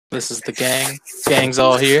This is the gang. Gang's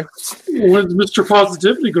all here. When's Mr.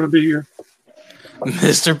 Positivity going to be here?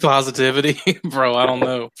 Mr. Positivity? Bro, I don't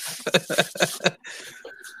know.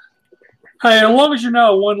 Hey, as long as you're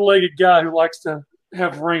not a one-legged guy who likes to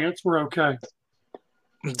have rants, we're okay.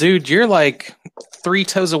 Dude, you're like 3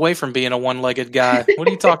 toes away from being a one-legged guy. What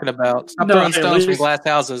are you talking about? Stop throwing stones from glass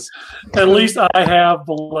houses. At least I have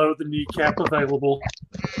below the kneecap available.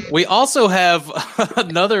 We also have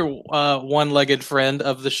another one-legged friend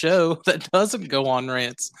of the show that doesn't go on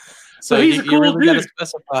rants. So he's a cool you really got to dude.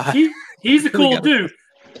 specify. He's a cool dude.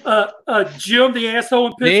 Jim the asshole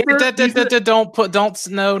in Pittsburgh.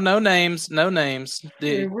 No names. No names.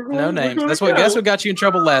 No names. That's what got you in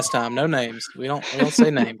trouble last time. No names. We don't say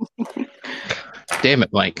names. Damn it,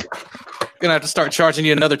 Mike. Gonna have to start charging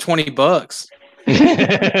you another $20.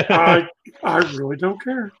 I really don't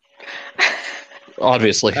care.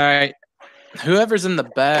 Obviously. All right. Whoever's in the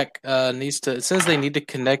back needs to. It says they need to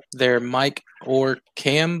connect their mic or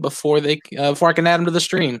cam before I can add them to the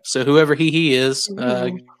stream. So whoever he is,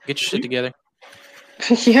 get your shit together.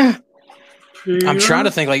 Yeah. Peter? I'm trying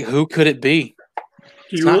to think like who could it be?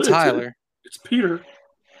 It's not Tyler. It's Peter.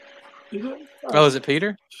 Oh, is it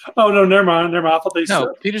Peter? Oh no, never mind. I thought they said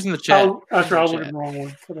Peter's in the chat. I was looking at the wrong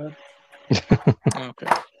one for that. Okay.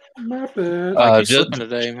 My bad.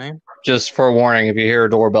 Today, man. Just for warning, if you hear a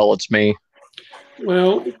doorbell, it's me.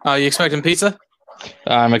 Well, you expecting pizza?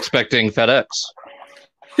 I'm expecting FedEx.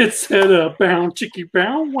 It said bound chicky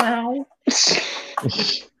bow wow.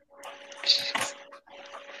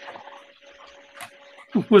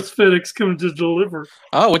 What's FedEx coming to deliver?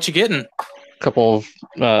 Oh, what you getting? A couple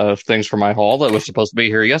of things for my haul that was supposed to be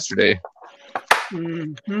here yesterday.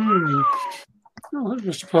 Mm-hmm. Oh,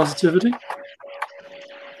 there's Mr. Positivity.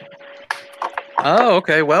 Oh,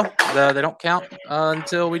 okay. Well, they don't count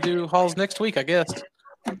until we do hauls next week, I guess.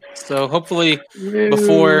 So hopefully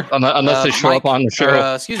before... Unless they show up on the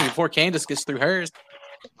show. Before Candace gets through hers.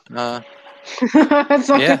 They got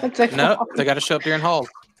to show up during hauls.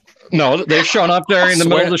 No, they've shown up there in the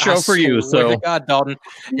middle of the show for you. So, God, Dalton,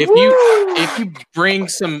 if you bring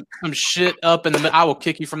some shit up in the middle, I will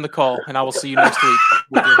kick you from the call, and I will see you next week.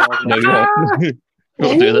 No, you won't.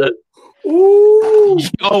 Don't do that. Ooh.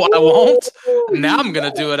 Oh, I won't. Now I'm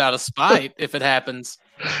gonna do it out of spite if it happens.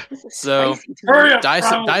 So hurry up, dice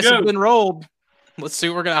have been rolled. Let's see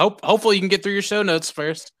what we're gonna hopefully you can get through your show notes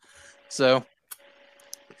first. So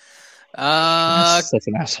such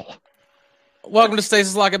an asshole. Welcome to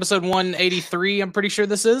Stasis Lock episode 183. I'm pretty sure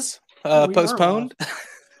this is postponed.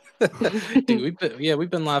 Dude,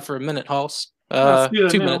 we've been live for a minute, Hoss. 2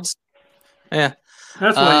 minutes. Yeah.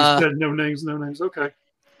 That's why you said no names. Okay.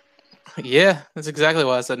 Yeah, that's exactly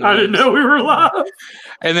why I said no names. I didn't know we were live.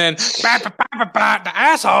 And then the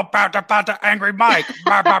asshole the angry Mike.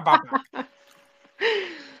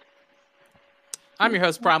 I'm your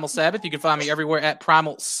host, Primal Sabbath. You can find me everywhere at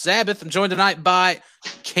Primal Sabbath. I'm joined tonight by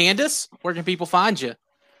Candace. Where can people find you? You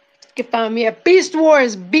can find me at Beast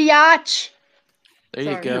Wars, biatch. There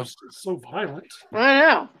you go. It's so violent. I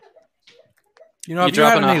know. You know, if you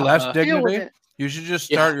have any less dignity, you should just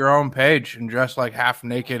start your own page and dress like half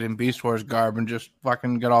naked in Beast Wars garb and just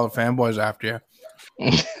fucking get all the fanboys after you.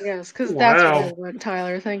 Yes, because that's what I want,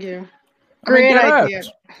 Tyler. Thank you. Great idea.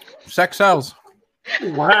 Sex sells.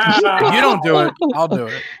 Wow. If you don't do it, I'll do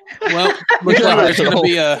it. Well, looks like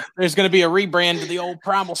there's gonna be a rebrand to the old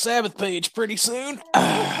Primal Sabbath page pretty soon.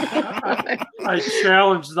 I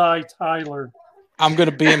challenge thy, Tyler. I'm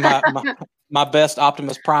gonna be in my best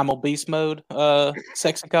Optimus Primal Beast mode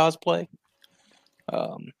sexy cosplay.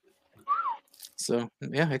 So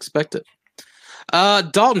yeah, expect it.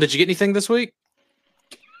 Dalton, did you get anything this week?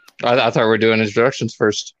 I thought we were doing introductions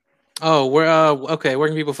first. Oh, we're okay. Where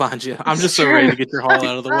can people find you? I'm just so ready to get your haul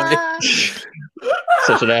out of the way.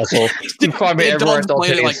 Such an asshole. You can find me everywhere.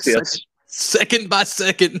 Like second by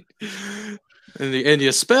second, and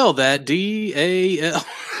you spell that DAL.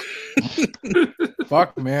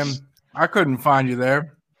 Fuck, man, I couldn't find you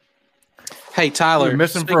there. Hey, Tyler. You're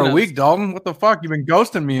missing for a week, Dalton. What the fuck? You've been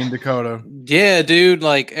ghosting me in Dakota. Yeah, dude.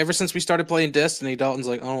 Like, ever since we started playing Destiny, Dalton's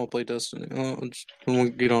like, I don't want to play Destiny. I want to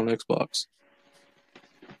get on Xbox.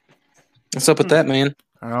 What's up with that, man?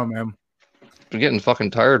 I don't know, man. I'm getting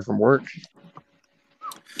fucking tired from work.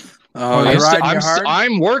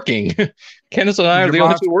 I'm working. Kenneth and I are the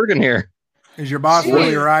only two working here. Is your boss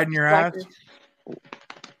really riding your ass?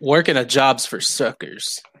 Working at jobs for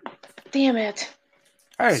suckers. Damn it.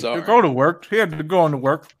 Hey, go to work. He had to go into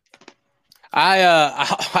work.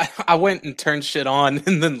 I went and turned shit on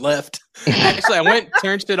and then left. Actually, I went and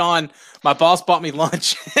turned shit on. My boss bought me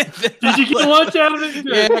lunch. Did you get lunch out of it?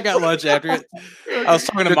 Yeah, I got lunch after it. I was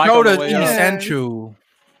talking to Mike Dakota on the way sent you.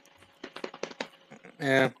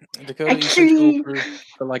 Yeah, Dakota, you said school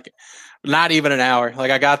for like not even an hour. Like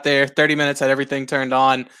I got there, 30 minutes, had everything turned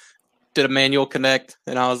on, did a manual connect,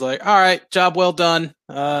 and I was like, all right, job well done.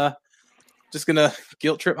 Just gonna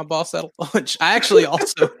guilt trip my boss at lunch. I actually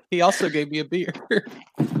he also gave me a beer.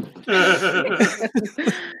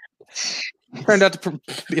 Turned out to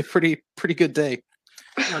be a pretty good day.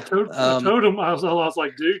 I told him I was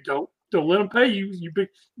like, dude, don't let him pay you. You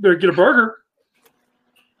better get a burger.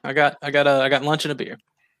 I got lunch and a beer.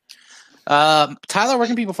 Tyler, where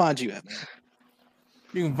can people find you at, man?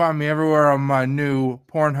 You can find me everywhere on my new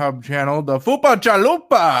Pornhub channel, the Fupa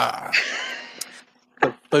Chalupa.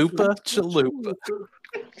 The Fupa Chalupa.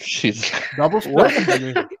 She's double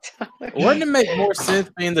split. Wouldn't it make more sense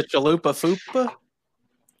being the Chalupa Fupa?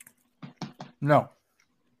 No.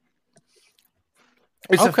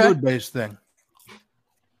 It's a food-based thing.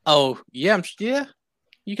 Oh, yeah,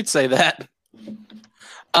 you could say that.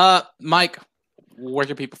 Mike, where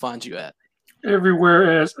can people find you at?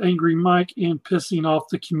 Everywhere as Angry Mike and pissing off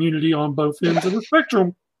the community on both ends of the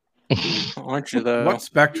spectrum. Aren't you, though? What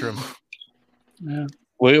spectrum? Yeah.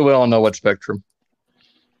 We all know what spectrum.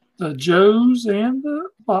 The Joes and the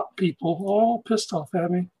bot people all pissed off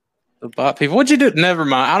at me. The bot people. What'd you do? Never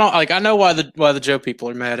mind. I know why the Joe people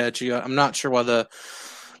are mad at you. I'm not sure why the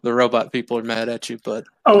robot people are mad at you, but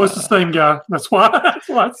it's the same guy. That's why.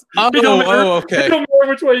 Okay. It don't matter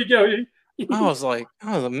which way you go. I was like,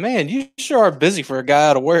 man, you sure are busy for a guy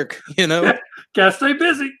out of work, you know? Gotta stay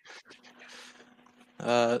busy.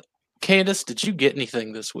 Candace, did you get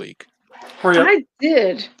anything this week? I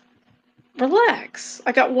did. Relax.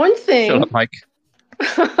 I got one thing. Shut up, Mike.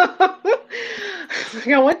 I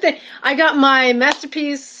got one thing. I got my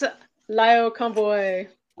Masterpiece Lio Convoy.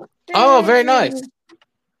 Oh, very nice.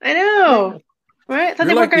 I know. Right?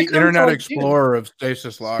 You're like the Internet Explorer of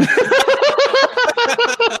Stasis Lock.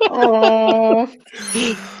 Oh.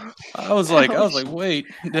 I was like, wait.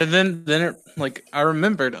 And then it, like, I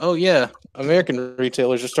remembered, oh yeah, American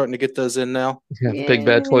retailers are starting to get those in now. Yeah. Big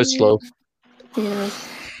Bad Toys slow. Yeah.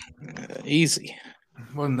 Easy.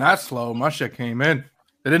 Wasn't that slow? My shit came in.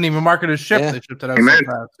 They didn't even mark it as shipped. Yeah. They shipped it out so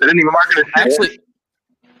fast. They didn't even mark it as shipped. Actually,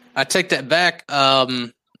 I take that back.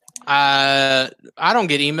 I don't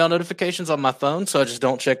get email notifications on my phone, so I just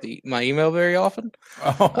don't check my email very often.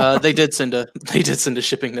 Oh. They did send a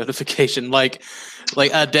shipping notification, like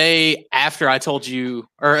a day after I told you,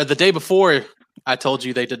 or the day before I told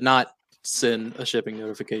you they did not send a shipping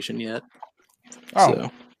notification yet. Oh,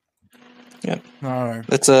 so, yeah. All right.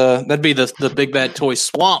 That's that'd be the Big Bad Toy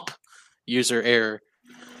Swamp user error.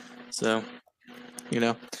 So, you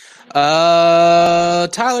know.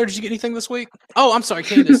 Tyler, did you get anything this week? Oh, I'm sorry,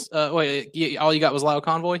 Candace. Wait, all you got was Lio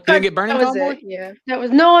Convoy? You didn't get Burning Convoy? Yeah,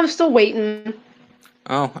 no, I'm still waiting.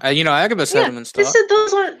 Oh, Agabus had them in stock. They said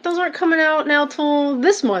those aren't coming out now till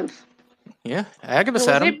this month. Yeah, Agabus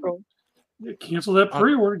had them. April. Cancel that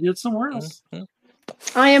pre-order, get somewhere else.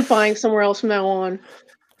 Mm-hmm. I am buying somewhere else from now on.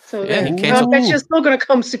 So yeah, that's just still going to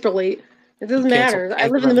come super late. It doesn't matter. I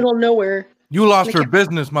live in the middle of nowhere. You lost your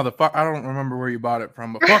business, motherfucker. I don't remember where you bought it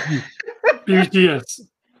from, but fuck you. BTS.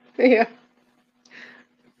 Yeah.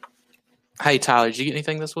 Hey, Tyler, did you get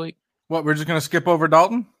anything this week? What? We're just gonna skip over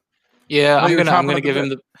Dalton? Yeah, I'm gonna give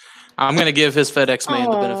him I'm gonna give his FedEx man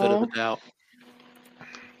the benefit of the doubt.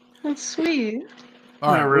 That's sweet.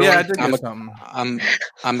 All right, really. Yeah, I did get something.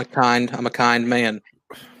 I'm a kind man.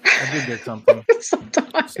 I did get something.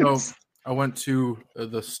 Sometimes. So I went to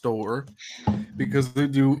the store because they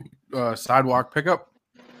do sidewalk pickup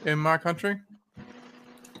in my country,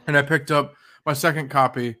 and I picked up my second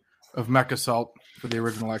copy of Mech Assault for the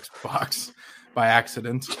original Xbox by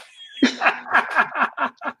accident.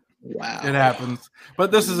 Wow, it happens.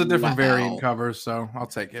 But this is a different variant cover, so I'll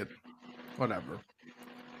take it. Whatever.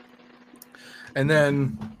 And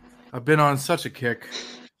then I've been on such a kick.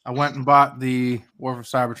 I went and bought the War for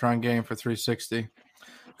Cybertron game for 360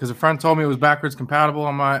 because a friend told me it was backwards compatible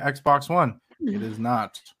on my Xbox One. It is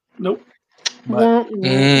not. Nope. But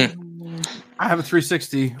I have a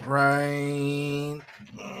 360 right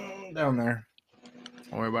down there.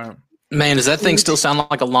 Don't worry about it. Man, does that thing still sound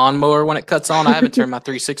like a lawnmower when it cuts on? I haven't turned my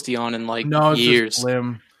 360 on in like it's years. Just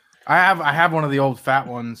slim. I have one of the old fat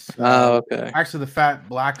ones. Oh, okay. Actually, the fat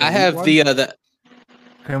black. I have one. the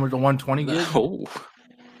came with the 120 gig. Oh,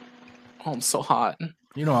 I'm so hot.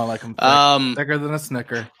 You know I like them thicker than a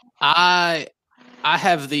Snicker. I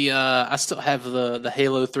have I still have the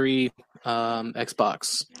Halo 3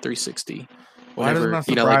 Xbox 360. Whatever,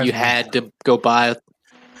 like you had to go buy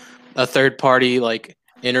a third party like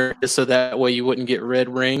internet so that way you wouldn't get red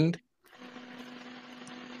ringed.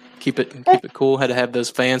 Keep it cool. Had to have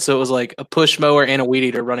those fans, so it was like a push mower and a weed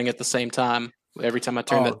eater running at the same time. every time I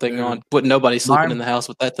turn that thing on. But nobody's sleeping in the house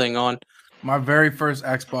with that thing on. My very first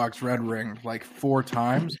Xbox Red Ring like 4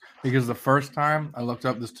 times because the first time I looked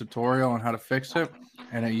up this tutorial on how to fix it,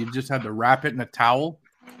 and you just had to wrap it in a towel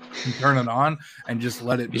and turn it on and just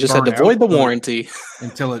let it. You just had to void the warranty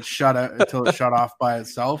until it shut off by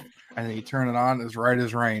itself, and then you turn it on. It's right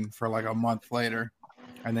as rain for like a month later,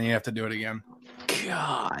 and then you have to do it again.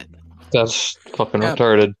 God, that's fucking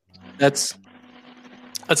retarded. That's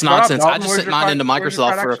nonsense. I just sent mine into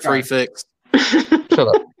Microsoft for a free fix. Shut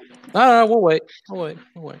up. No, we'll wait.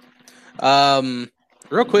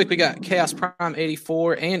 Real quick, we got Chaos Prime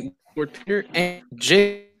 84 and Lord Peter and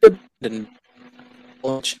Jacob and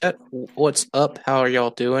chat. What's up? How are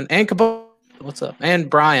y'all doing? And Cabal, what's up? And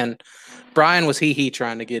Brian. Brian was he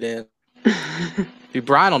trying to get in. Dude,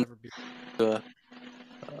 Brian will never be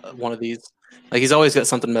one of these. Like, he's always got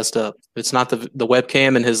something messed up. It's not the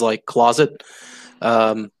webcam in his like closet.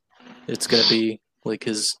 It's gonna be like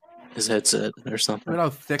his headset or something. Look at how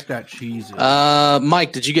thick that cheese is.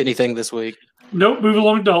 Mike, did you get anything this week? Nope. Move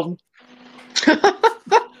along, Dalton.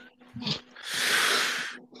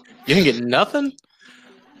 You didn't get nothing?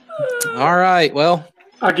 All right. Well,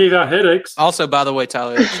 I gave out headaches. Also, by the way,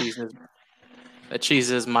 Tyler, that cheese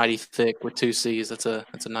is mighty thick with 2 C's. That's a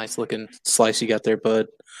nice looking slice you got there, bud.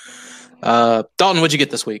 Dalton, what'd you get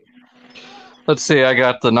this week? Let's see. I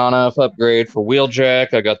got the non-off upgrade for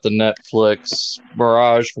Wheeljack. I got the Netflix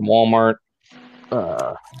Mirage from Walmart.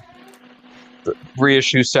 The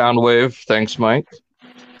reissue Soundwave. Thanks, Mike.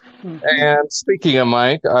 Mm-hmm. And speaking of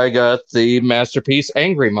Mike, I got the Masterpiece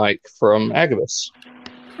Angry Mike from Agabus.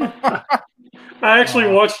 I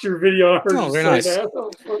actually watched your video. I heard you say nice. that. That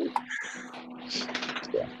was funny.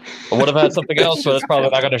 I would have had something else, but it's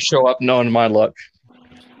probably not going to show up knowing my luck.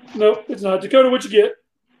 Nope, it's not. Dakota, what you get?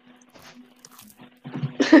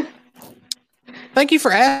 Thank you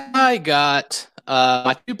for asking. I got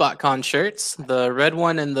my 2 BotCon shirts, the red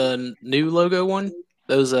one and the new logo one.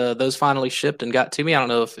 Those finally shipped and got to me. I don't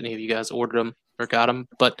know if any of you guys ordered them or got them,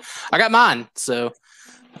 but I got mine. So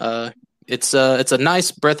it's a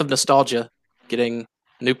nice breath of nostalgia getting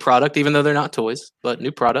new product, even though they're not toys, but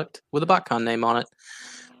new product with a BotCon name on it.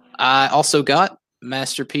 I also got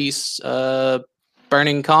Masterpiece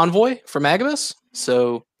Burning Convoy from Agabus.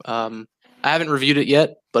 So I haven't reviewed it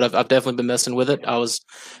yet, but I've definitely been messing with it. I was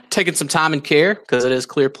taking some time and care because it is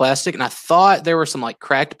clear plastic, and I thought there were some like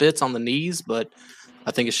cracked bits on the knees, but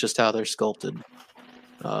I think it's just how they're sculpted.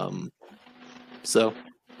 So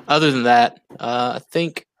other than that, I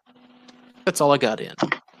think that's all I got in.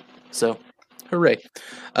 So hooray.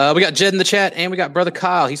 We got Jed in the chat, and we got brother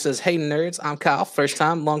Kyle. He says, "Hey nerds, I'm Kyle. First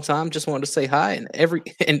time, long time. Just wanted to say hi." And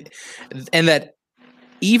that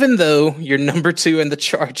even though you're number 2 in the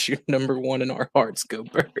charts, you're number 1 in our hearts. Go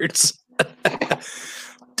Birds.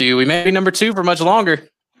 Dude, we may be number 2 for much longer.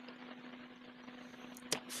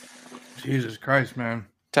 Jesus Christ, man.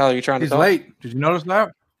 Tyler, you trying to He's talk? late. Did you notice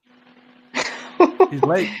that? He's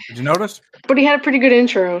late. Did you notice? But he had a pretty good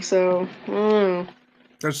intro, so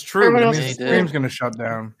That's true. But it means the did. stream's going to shut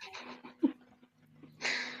down.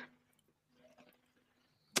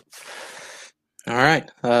 All right.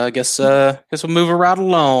 I guess we'll move her right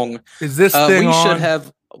along. Is this thing we on? should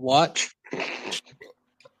have watched.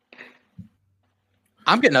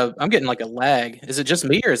 I'm getting like a lag. Is it just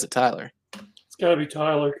me or is it Tyler? It's got to be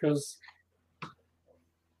Tyler because.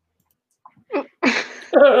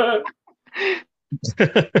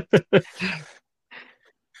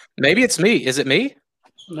 Maybe it's me. Is it me?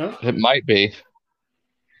 No. It might be.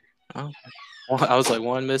 Oh, well, I was like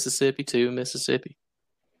 1 Mississippi, 2 Mississippi.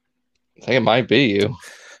 I think it might be you.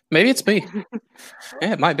 Maybe it's me.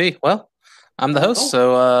 Yeah, it might be. Well, I'm the host,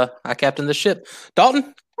 so I captain the ship.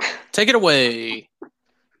 Dalton, take it away.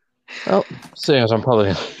 Well, seeing as I'm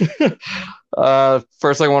probably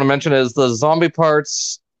first thing I want to mention is the zombie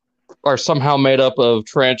parts are somehow made up of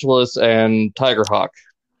Tarantulas and Tigerhawk.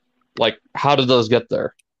 Like, how did those get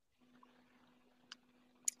there?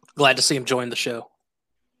 Glad to see him join the show.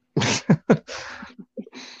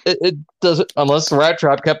 It doesn't, unless the Rat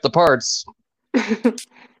Trap kept the parts.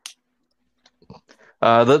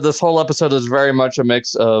 This whole episode is very much a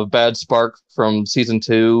mix of Bad Spark from season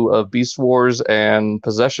 2 of Beast Wars and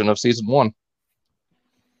Possession of season 1.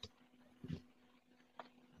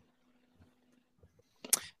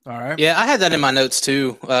 All right. Yeah, I had that in my notes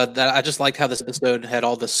too. That I just liked how this episode had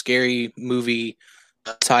all the scary movie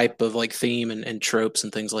type of like theme and tropes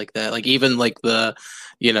and things like that. Like even like the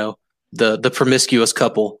promiscuous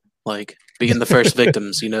couple like being the first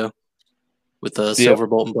victims, with the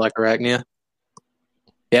Silverbolt and Black Arachnia.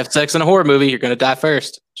 You have sex in a horror movie, you're going to die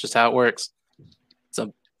first. It's just how it works. It's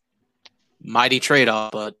a mighty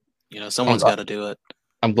trade-off, but someone's got to do it.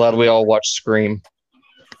 I'm glad we all watched Scream.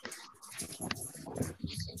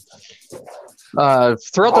 Throughout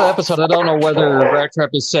the episode, I don't know whether Rat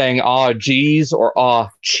Trap is saying "aw geez" or "aw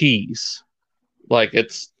cheese." Like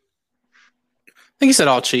it's. I think he said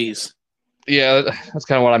 "all cheese." Yeah, that's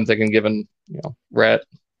kind of what I'm thinking. Given Rat.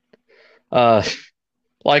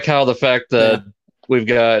 Like how the fact that we've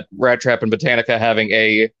got Rat Trap and Botanica having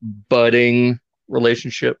a budding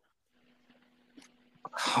relationship.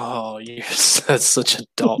 Oh, that's such a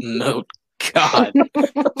Dalton note. God,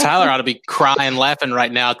 Tyler ought to be crying, laughing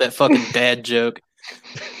right now at that fucking dad joke.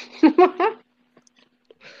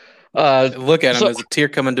 Look at him as a tear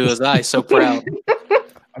coming to his eye, so proud.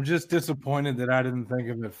 I'm just disappointed that I didn't think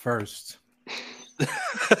of it first.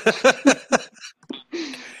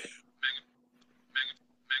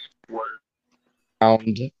 Or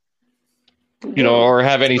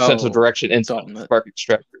have any sense of direction inside the spark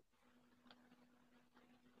extractor.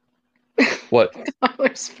 What?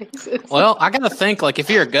 Well, I gotta think, like, if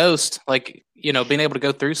you're a ghost, like, being able to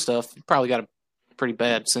go through stuff, you probably got a pretty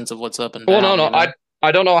bad sense of what's up and down. Well, no,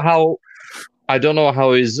 I don't know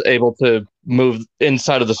how he's able to move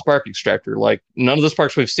inside of the spark extractor. Like, none of the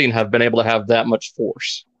sparks we've seen have been able to have that much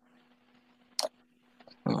force.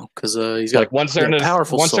 Oh, because he's got like once they're in a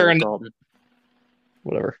powerful soul.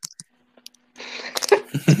 Whatever.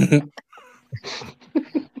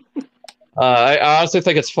 I honestly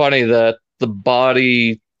think it's funny that the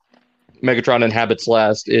body Megatron inhabits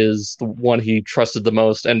last is the one he trusted the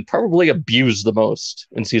most and probably abused the most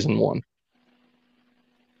in season 1.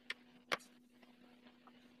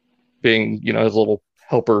 Being, his little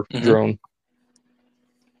helper drone.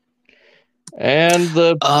 And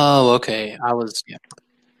the... Oh, okay.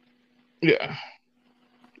 Yeah.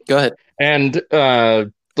 Go ahead. And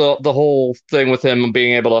the whole thing with him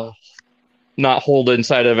being able to not hold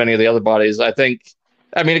inside of any of the other bodies,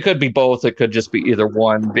 it could be both. It could just be either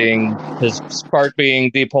one, being his spark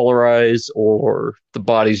being depolarized or the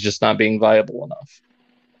body's just not being viable enough.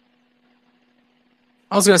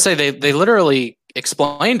 I was going to say, they literally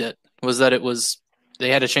explained it, was that they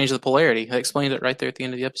had to change the polarity. They explained it right there at the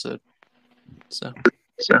end of the episode. So.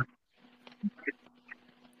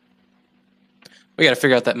 We got to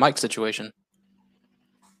figure out that mic situation.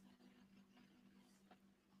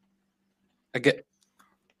 I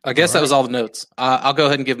guess that was all the notes. I'll go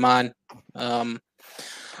ahead and give mine.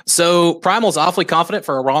 So Primal's awfully confident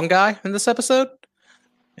for a wrong guy in this episode.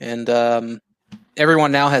 And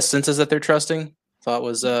everyone now has senses that they're trusting. Thought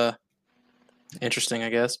was interesting, I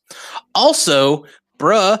guess. Also,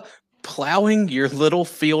 plowing your little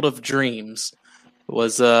field of dreams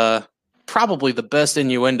was probably the best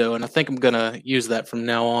innuendo, and I think I'm going to use that from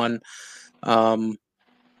now on.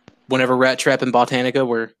 Whenever Rat Trap and Botanica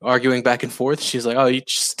were arguing back and forth, she's like, "Oh, you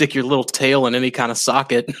just stick your little tail in any kind of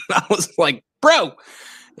socket." And I was like, "Bro!" And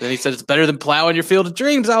then he said, "It's better than plowing your field of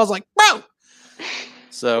dreams." I was like, "Bro!"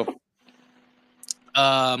 So,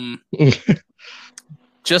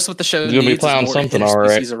 just what the show needs be plowing is something, all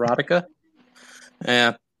right? Erotica.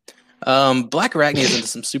 Yeah. Black Arachne is into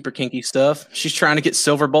some super kinky stuff. She's trying to get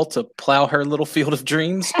Silverbolt to plow her little field of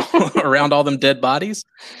dreams around all them dead bodies.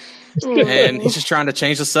 And he's just trying to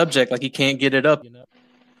change the subject, like he can't get it up,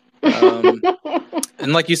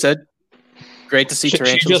 and like you said, great to see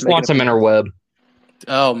Tarantulas. She just wants him in her web.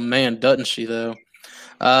 Oh man, doesn't she though?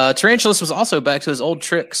 Tarantulas was also back to his old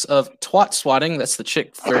tricks of twat swatting. That's the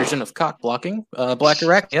chick version of cock blocking. Black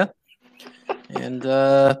Arachnia. And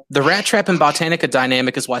the Rat Trap and Botanica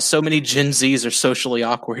dynamic is why so many Gen Zs are socially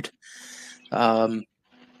awkward.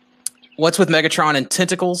 What's with Megatron and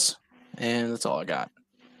tentacles? And that's all I got.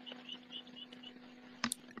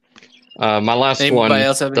 My last one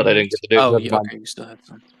that I didn't get to do. Oh, okay, you still have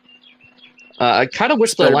some. I kind of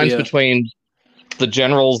wish the lines between the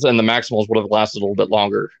Generals and the Maximals would have lasted a little bit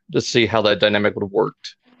longer to see how that dynamic would have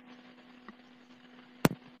worked.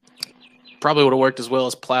 Probably would have worked as well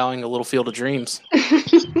as plowing a little field of dreams.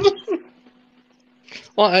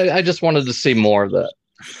 Well, I just wanted to see more of that.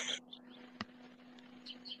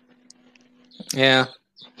 Yeah.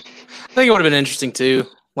 I think it would have been interesting too.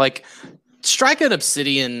 Like, Strike and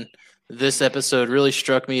Obsidian this episode really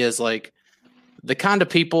struck me as like the kind of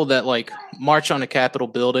people that like march on a Capitol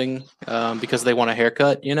building because they want a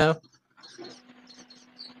haircut,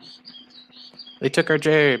 They took our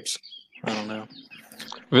jabs. I don't know.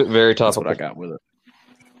 Very tough. That's what I got with it.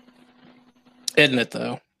 Isn't it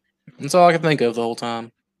though? That's all I can think of the whole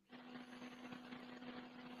time.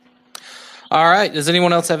 All right. Does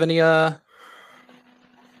anyone else have any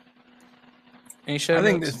Any show I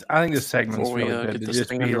think notes? this segment's Before we, really good get to this just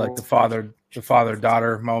thing be like underway. the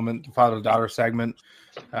father-daughter moment, the father-daughter segment.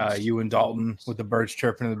 You and Dalton with the birds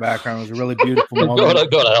chirping in the background. It was a really beautiful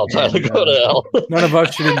moment. Go to hell, Tyler. And, Go to hell. None of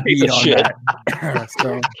us should impede of on shit. that.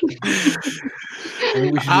 So I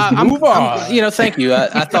think we should just move on. Thank you.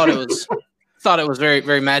 I thought it was very,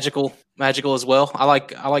 very magical as well. I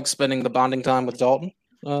like spending the bonding time with Dalton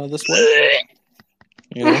this way.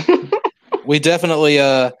 You know, we definitely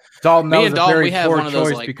Dalton, that me was and a Dalton, very we have poor one of those,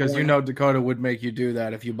 choice like, because you know Dakota would make you do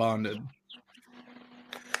that if you bonded.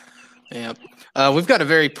 Yeah, we've got a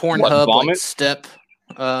very Pornhub like step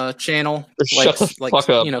channel, Shut the fuck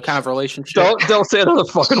up. You know, kind of relationship. Don't say another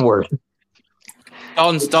fucking word.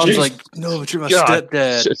 Dalton's like, no, but you're my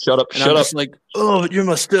stepdad. Shut up. And Shut I'm up. just like, oh, but you're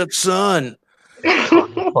my stepson.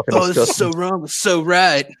 Oh, this is so wrong. It's so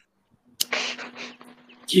right.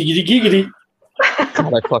 Giggity, giggity.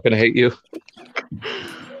 God, I fucking hate you.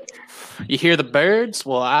 You hear the birds?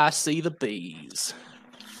 Well, I see the bees.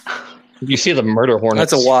 You see the murder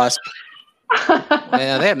hornets. That's a wasp.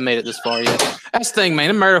 Yeah, they haven't made it this far yet. That's the thing, man.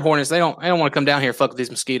 The murder hornets, they don't want to come down here and fuck with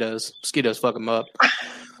these mosquitoes. Mosquitoes fuck them up.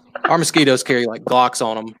 Our mosquitoes carry like Glocks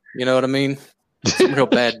on them. You know what I mean? Some real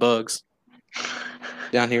bad bugs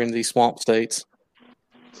down here in these swamp states.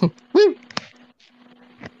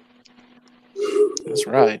 That's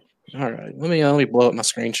right. All right. Let me blow up my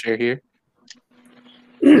screen share here.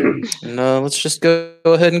 And let's just go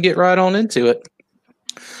ahead and get right on into it.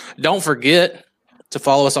 Don't forget to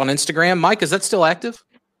follow us on Instagram. Mike, is that still active?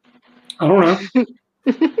 I don't know.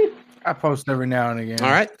 I post every now and again.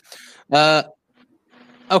 All right.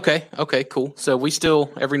 Okay, cool. So we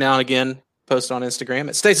still every now and again post on Instagram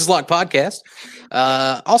at Stasis Lock Podcast.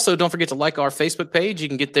 Also, don't forget to like our Facebook page. You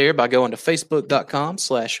can get there by going to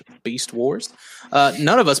facebook.com/Beast Wars.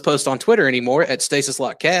 None of us post on Twitter anymore at Stasis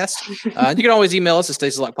Lock Cast. You can always email us at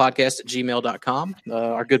stasislockpodcast@gmail.com.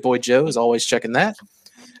 Our good boy Joe is always checking that.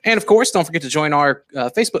 And of course, don't forget to join our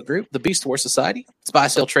Facebook group, the Beast Wars Society. It's buy,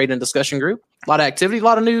 sell, trade, and discussion group. A lot of activity, a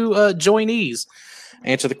lot of new joinees.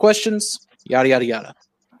 Answer the questions, yada, yada, yada.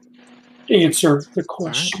 Answer the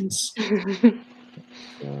questions.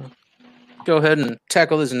 Go ahead and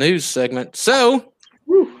tackle this news segment. So,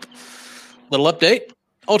 little update.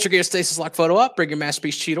 Ultra Gear Stasis Lock Photo Op. Bring your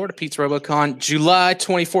Masterpiece Cheat Order to Pete's RoboCon July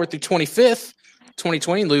 24th through 25th,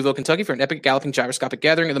 2020 in Louisville, Kentucky for an epic galloping gyroscopic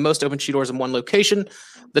gathering of the most open cheat orders in one location.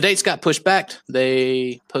 The dates got pushed back.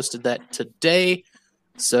 They posted that today.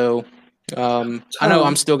 So, I know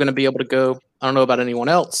I'm still going to be able to go. I don't know about anyone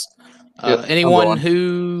else. Anyone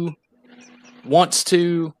who wants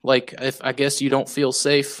to, like, if I guess you don't feel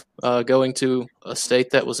safe going to a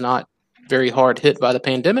state that was not very hard hit by the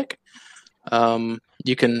pandemic,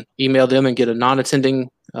 you can email them and get a non-attending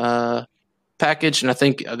package. And I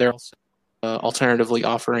think they're also alternatively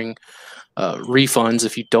offering refunds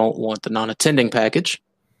if you don't want the non-attending package.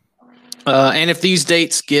 And if these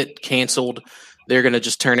dates get canceled, they're going to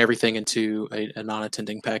just turn everything into a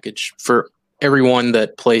non-attending package for everyone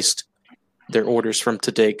that placed their orders from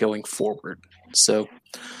today going forward. So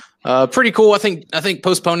pretty cool. I think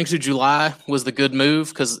postponing to July was the good move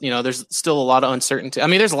because, you know, there's still a lot of uncertainty. I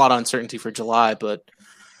mean, there's a lot of uncertainty for July, but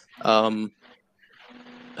I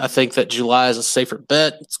think that July is a safer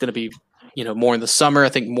bet. It's going to be, you know, more in the summer. I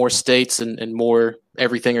think more states and more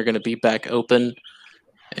everything are going to be back open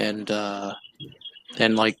and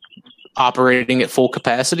like operating at full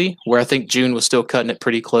capacity, where I think June was still cutting it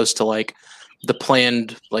pretty close to like the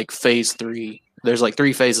planned like phase 3. There's like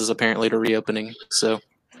 3 phases apparently to reopening. So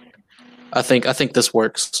I think this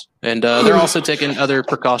works. And they're also taking other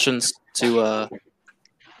precautions to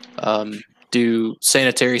do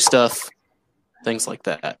sanitary stuff, things like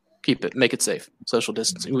that. Make it safe, social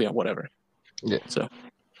distancing, you know, whatever. Yeah. So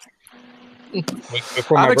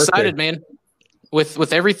I'm excited, man.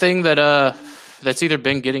 With everything that that's either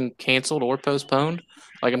been getting canceled or postponed.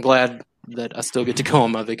 Like, I'm glad that I still get to go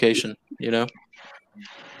on my vacation. You know.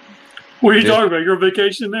 What are you talking about? You're on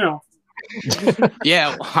vacation now.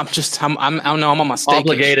 Yeah, I'm on my staycation.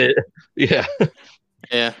 Obligated. Yeah.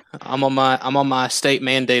 Yeah, I'm on my state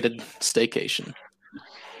mandated staycation.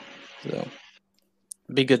 So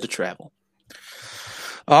be good to travel.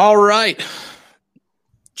 All right.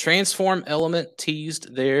 Transform Element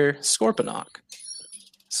teased their Scorponok.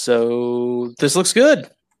 So this looks good.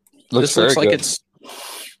 This looks like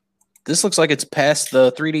it's past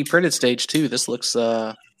the 3D printed stage too. This looks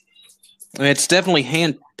I mean, it's definitely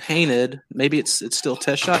hand painted. Maybe it's still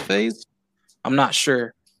test shot phase. I'm not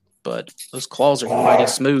sure, but those claws are mighty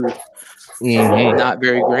smooth. Mm-hmm. Not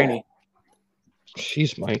very grainy.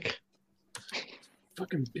 Jeez, Mike.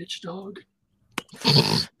 Fucking bitch dog.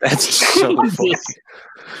 That's so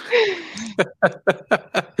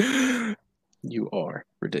funny. You are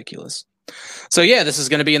ridiculous. So yeah, this is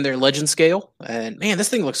going to be in their legend scale, and man, this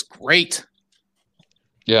thing looks great.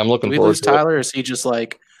 Yeah, I'm looking Did we forward lose to it. Tyler, or is he just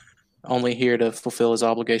like only here to fulfill his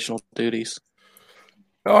obligational duties?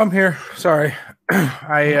 Oh, I'm here. Sorry,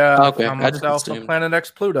 I Okay, found I just myself a assumed. Planet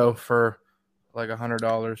X Pluto for like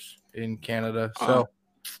 $100 in Canada. So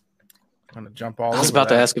I'm gonna jump all. I was over about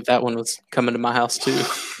to that. ask if that one was coming to my house too.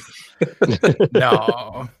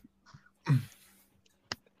 No,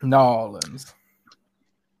 Nolans.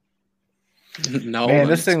 No, Man,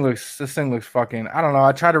 this thing looks fucking. I don't know.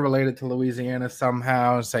 I try to relate it to Louisiana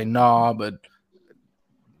somehow and say nah, but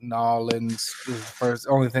Nolans is the first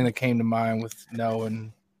only thing that came to mind with no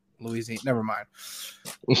and Louisiana. Never mind.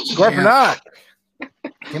 Scorponok,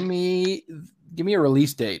 give me a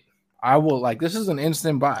release date. I will this is an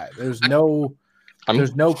instant buy. There's no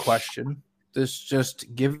question.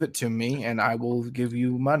 Just give it to me and I will give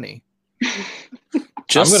you money.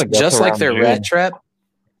 just like their June. Rat Trap.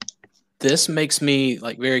 This makes me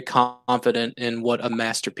like very confident in what a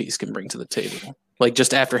masterpiece can bring to the table. Like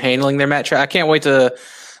just after handling their Rat Trap, I can't wait to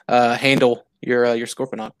handle your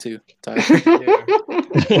Scorponok too, Tyler.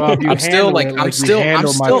 Well, if you I'm still handle like it I'm you still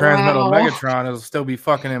handle my Wow. Transmetal Megatron, it'll still be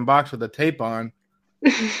fucking in box with a tape on.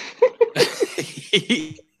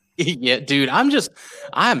 Yeah, dude, I'm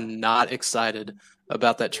not excited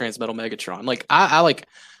about that Transmetal Megatron. Like I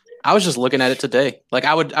was just looking at it today. Like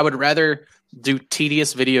I would rather do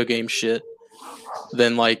tedious video game shit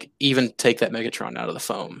than like even take that Megatron out of the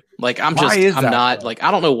foam. Like I'm not though? like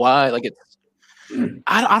I don't know why. Like it's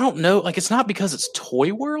I don't know. Like it's not because it's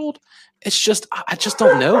Toy World. It's just I just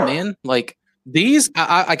don't know, man. Like these,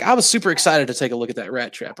 I was super excited to take a look at that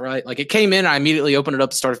Rat Trap. Right, like it came in, I immediately opened it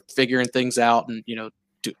up, and started figuring things out, and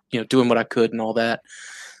doing what I could and all that.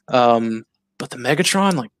 But the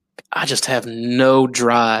Megatron, like I just have no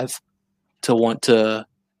drive to want to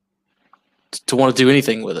do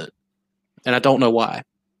anything with it, and I don't know why.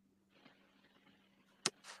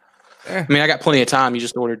 I mean, I got plenty of time. You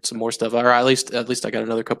just ordered some more stuff, or at least I got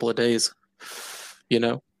another couple of days,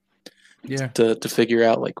 Yeah. to figure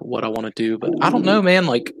out like what I want to do. But I don't know, man.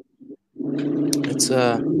 Like it's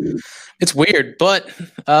weird, but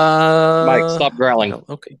Mike, stop growling.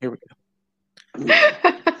 Okay, here we go.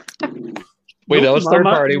 Wait, that was third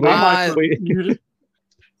party. my mic Wait. muted.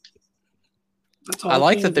 That's all I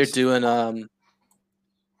like that they're Candace.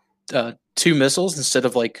 doing two missiles instead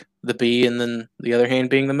of like the B and then the other hand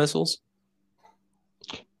being the missiles.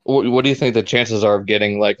 What do you think the chances are of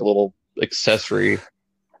getting like a little accessory?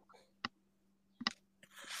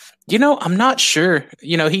 I'm not sure.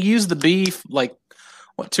 He used the B like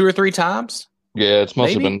what 2 or 3 times. Yeah, it's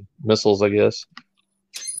mostly Maybe? been missiles, I guess.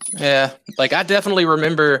 Yeah, like I definitely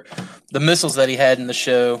remember the missiles that he had in the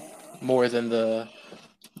show more than the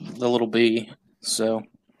little B. So,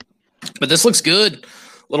 but this looks good.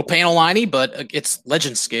 Little panel liney, but it's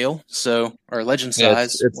legend scale, or legend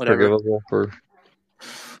size, it's whatever. forgivable for.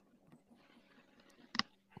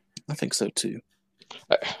 I think so too.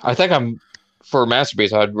 I think for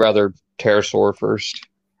masterpiece. I'd rather Pterosaur first.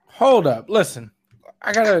 Hold up, listen.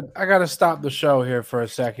 I gotta stop the show here for a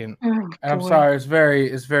second. And I'm boy. sorry,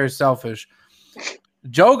 it's very selfish.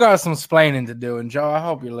 Joe got some splaining to do, and Joe, I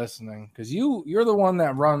hope you're listening because you're the one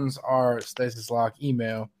that runs our Stasis Lock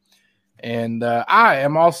email, and I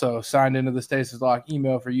am also signed into the Stasis Lock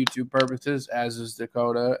email for YouTube purposes, as is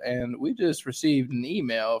Dakota, and we just received an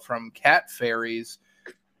email from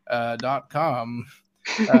catfairies.com.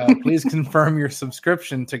 Please confirm your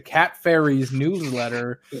subscription to Cat Fairies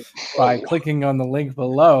newsletter by clicking on the link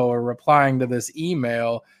below or replying to this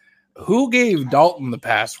email. Who gave Dalton the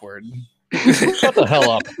password? Shut the hell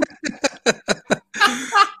up.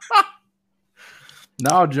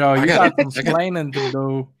 No, Joe, you got got some explaining to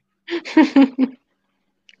do.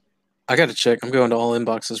 I got to check. I'm going to all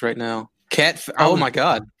inboxes right now. Oh my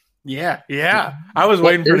god! Yeah. I was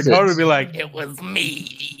waiting for is Dakota it? to be like, "It was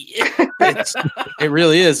me." It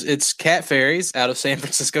really is. It's Cat Fairies out of San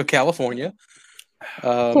Francisco, California.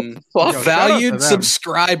 Yo, shout out to Valued them.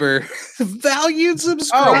 subscriber. Valued Oh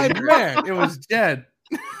subscriber. man, it was Jed.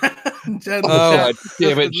 Jed, Oh, God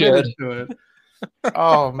damn it, Jed.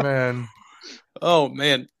 Oh man. Oh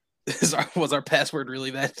man, was our password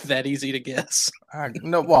really that easy to guess?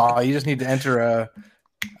 No, well, you just need to enter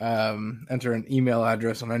an email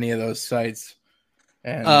address on any of those sites.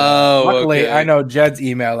 And luckily, okay. I know Jed's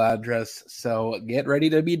email address, so get ready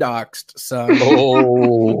to be doxxed, son.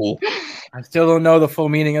 Oh, I still don't know the full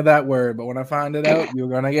meaning of that word, but when I find it out, you're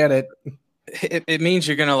gonna get it. It means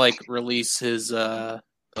you're gonna like release his Personal-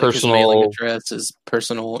 his mailing address, his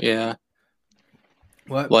personal, yeah.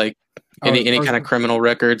 What? Like any kind of criminal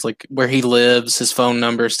records, like where he lives, his phone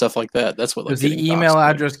number, stuff like that. That's what. Like, does the email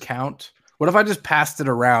address count? What if I just passed it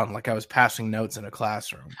around like I was passing notes in a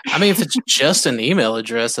classroom? I mean, if it's just an email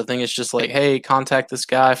address, I think it's just like, hey, contact this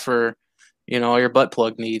guy for, all your butt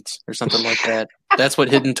plug needs or something like that. That's what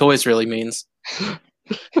hidden toys really means.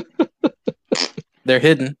 They're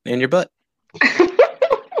hidden in your butt.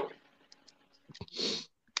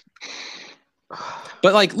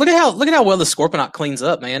 But like, look at how well the Scorponok cleans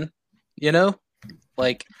up, man.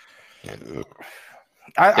 Like,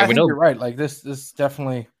 I think you're right. Like this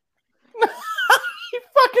definitely. He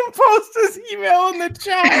fucking posts his email in the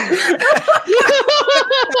chat.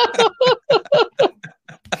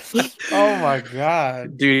 Oh my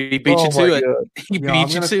god, dude, he beat you to it. He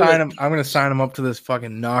beat you to it. I'm gonna sign him up to this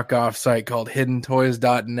fucking knockoff site called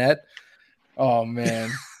HiddenToys.net. Oh man.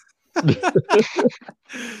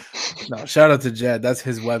 No, shout out to Jed. That's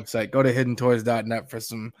his website. Go to HiddenToys.net for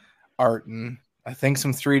some art and I think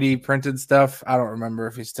some 3D printed stuff. I don't remember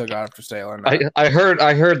if he still got it for sale or not. I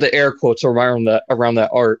heard the air quotes around that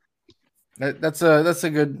art. That's a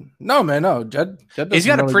good. No man, no. Jed he's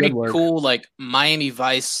got a pretty cool like Miami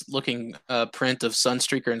Vice looking print of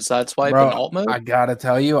Sunstreaker and Sideswipe in alt mode. I gotta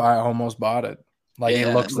tell you, I almost bought it. Like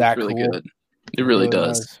it looks that really cool. Good. It really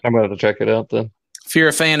does. Nice. I'm gonna have to check it out then. If you're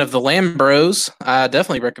a fan of the Lambros, I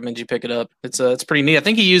definitely recommend you pick it up. It's pretty neat. I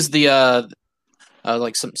think he used the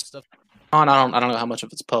like some stuff on. I don't know how much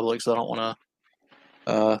of it's public, so I don't want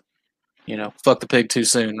to fuck the pig too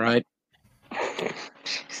soon, right?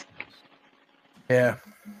 Yeah.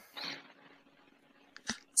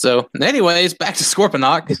 So, anyways, back to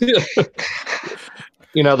Scorponok.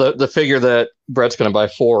 The figure that Brett's going to buy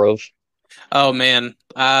 4 of. Oh man,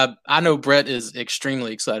 I know Brett is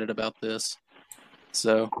extremely excited about this.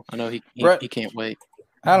 So I know he can't wait.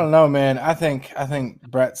 I don't know, man. I think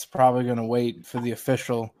Brett's probably going to wait for the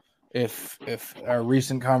official. If our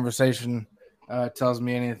recent conversation tells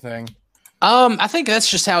me anything. I think that's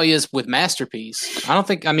just how he is with Masterpiece. I don't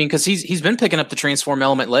think. I mean, because he's been picking up the Transform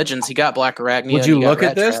Element Legends. He got Black Arachnia. Would you look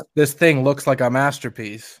at this? Trap. This thing looks like a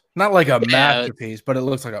masterpiece. Not like a masterpiece, but it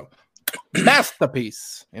looks like a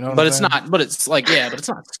masterpiece. But it's not. But it's like but it's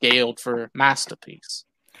not scaled for Masterpiece.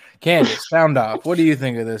 Candace, sound off. What do you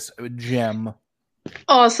think of this gem?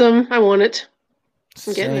 Awesome. I want it.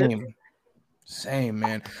 I'm getting it. Same,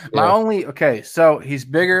 man. Yeah. So he's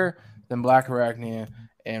bigger than Black Arachnia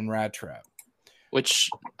and Rat Trap. Which,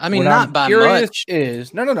 I mean, not by much.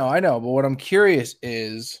 No, I know. But what I'm curious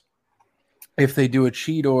is if they do a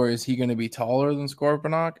Cheetor, is he going to be taller than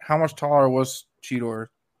Scorponok? How much taller was Cheetor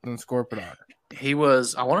than Scorponok? He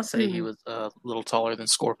was, I want to say he was a little taller than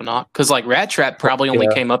Scorponok. Because, like, Rat Trap probably only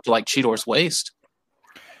came up to, like, Cheetor's waist.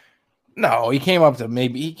 No, he came up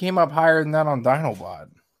higher than that on Dinobot.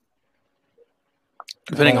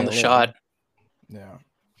 Depending on the shot. Yeah.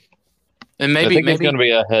 And maybe he's going to be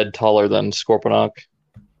a head taller than Scorponok.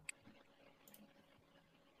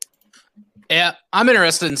 Yeah, I'm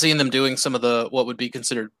interested in seeing them doing some of the what would be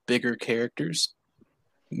considered bigger characters,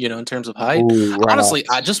 in terms of height. Ooh, right. Honestly,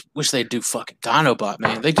 I just wish they'd do fucking Dinobot,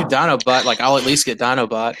 man. They do Dinobot, like I'll at least get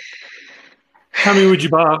Dinobot. How many would you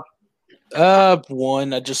buy?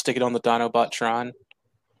 One. I'd just stick it on the Dinobot Shrine.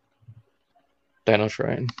 Dino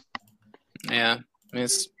Shrine. Yeah. I mean,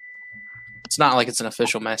 it's not like it's an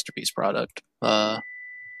official Masterpiece product.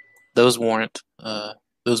 Those warranted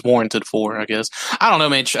for, I guess. I don't know,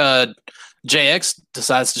 man. JX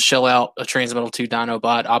decides to shell out a Transmetal 2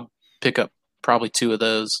 Dinobot. I'll pick up probably 2 of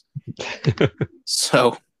those.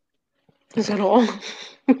 So, is that all?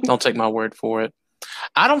 Don't take my word for it.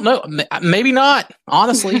 I don't know. Maybe not,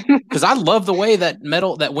 honestly, because I love the way that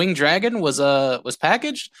Winged Dragon was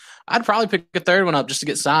packaged. I'd probably pick a third one up just to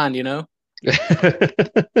get signed.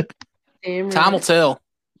 Time will tell.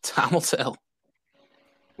 Time will tell.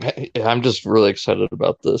 I'm just really excited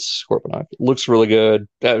about this Scorponok. It looks really good.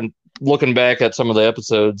 Looking back at some of the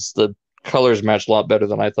episodes, the colors match a lot better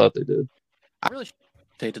than I thought they did. I really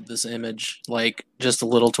updated this image, like, just a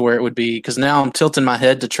little to where it would be, because now I'm tilting my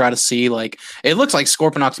head to try to see, like, it looks like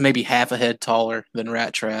Scorponok's maybe half a head taller than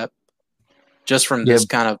Rat Trap, just from this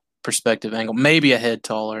kind of perspective angle. Maybe a head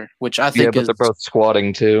taller, which I think but they're both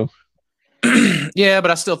squatting, too. Yeah, but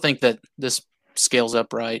I still think that this scales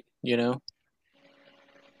up right,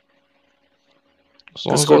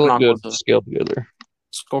 Scorponok was scaled together.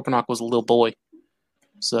 Scorponok was a little boy.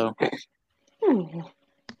 So.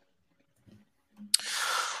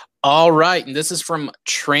 All right, and this is from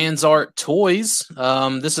Transart Toys.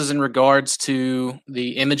 This is in regards to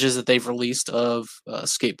the images that they've released of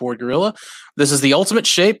Skateboard Gorilla. This is the ultimate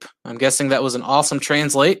shape. I'm guessing that was an awesome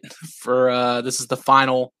translate for this is the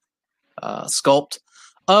final sculpt.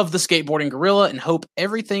 of the Skateboarding Gorilla and hope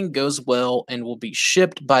everything goes well and will be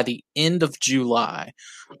shipped by the end of July.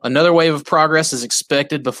 Another wave of progress is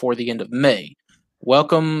expected before the end of May.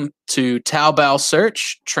 Welcome to Taobao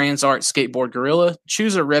Search, Transart Skateboard Gorilla.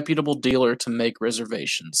 Choose a reputable dealer to make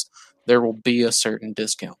reservations. There will be a certain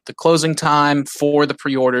discount. The closing time for the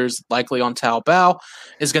pre-orders, likely on Taobao,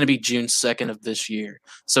 is going to be June 2nd of this year.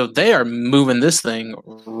 So they are moving this thing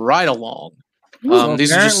right along.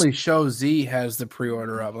 These apparently Show Z has the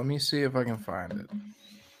pre-order up. Let me see if I can find it.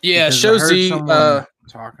 Yeah, Show Z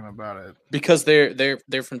talking about it because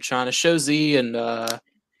they're from China. Show Z and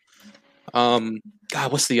God,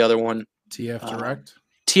 what's the other one? TF Direct.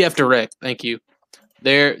 TF Direct. Thank you.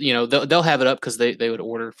 They're they'll have it up because they would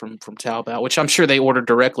order from Taobao, which I'm sure they ordered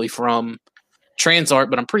directly from Transart,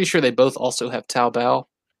 but I'm pretty sure they both also have Taobao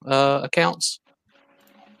accounts.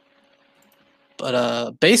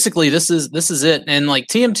 But basically, this is it. And like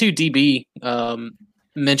TM2DB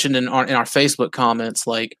mentioned in our Facebook comments,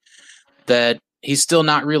 like that he's still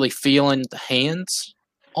not really feeling the hands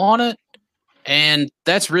on it, and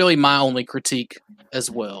that's really my only critique as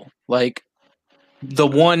well. Like the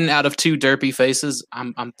 1 out of 2 derpy faces,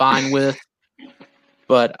 I'm fine with,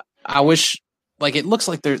 but I wish. Like it looks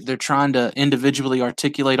like they're trying to individually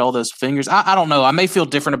articulate all those fingers. I don't know. I may feel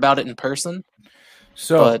different about it in person.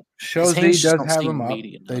 So Show Z does have them up.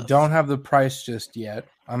 They don't have the price just yet.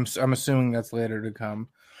 I'm assuming that's later to come.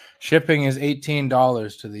 Shipping is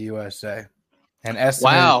 $18 to the USA, and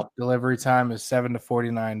estimated delivery time is 7 to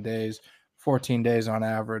 49 days, 14 days on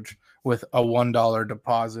average, with a $1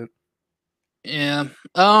 deposit. Yeah.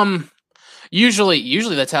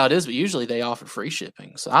 Usually that's how it is, but usually they offer free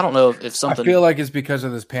shipping. So I don't know if something. I feel like it's because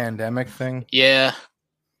of this pandemic thing. Yeah,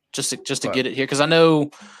 just to get it here, because I know.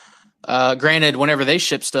 Granted, whenever they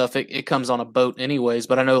ship stuff, it comes on a boat anyways.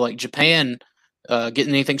 But I know like Japan, getting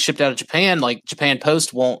anything shipped out of Japan, like Japan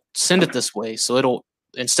Post won't send it this way. So it'll,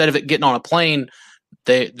 instead of it getting on a plane,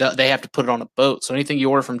 they have to put it on a boat. So anything you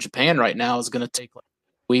order from Japan right now is going to take like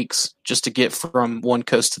weeks just to get from one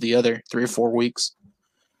coast to the other, 3 or 4 weeks.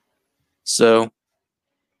 So,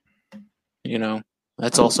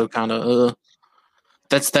 that's also kind of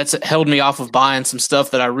that's held me off of buying some stuff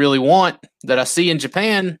that I really want that I see in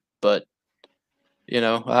Japan. But,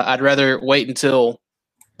 I'd rather wait until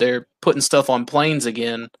they're putting stuff on planes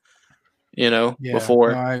again,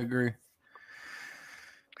 before. No, I agree.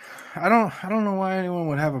 I don't know why anyone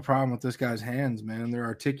would have a problem with this guy's hands, man. They're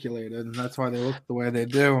articulated, and that's why they look the way they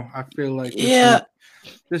do. I feel like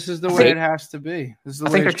this is the way it has to be. I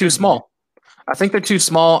think they're too small. I think they're too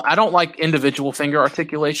small. I don't like individual finger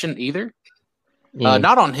articulation either.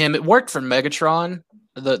 Not on him. It worked for Megatron,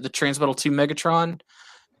 the Transmetal 2 Megatron.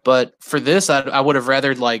 But for this, I would have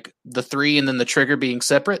rathered like the 3 and then the trigger being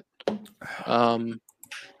separate. And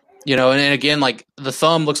again, like the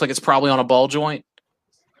thumb looks like it's probably on a ball joint.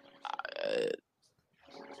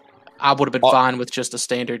 I would have been fine with just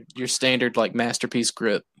your standard like Masterpiece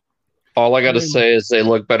grip. All I got to say is they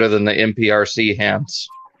look better than the MPRC hands.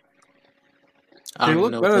 They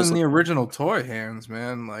look better than the original toy hands,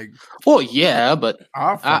 man. Like, well, yeah, but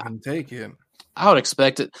I'll fucking take it. I would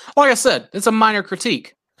expect it. Like I said, it's a minor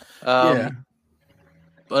critique. But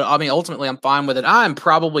I mean, ultimately, I'm fine with it. I'm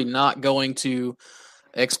probably not going to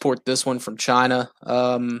export this one from China.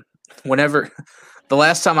 Whenever the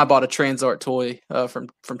last time I bought a Transart toy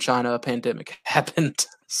from China, a pandemic happened.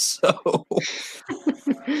 So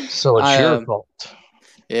it's your fault.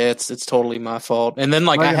 Yeah, it's totally my fault. And then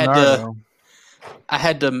like I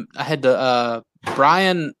had to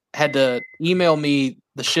Brian had to email me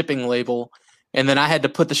the shipping label. And then I had to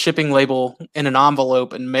put the shipping label in an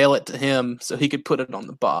envelope and mail it to him so he could put it on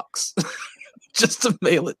the box just to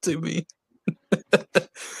mail it to me.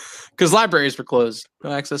 Because libraries were closed.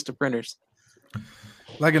 No access to printers.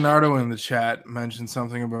 Leonardo in the chat mentioned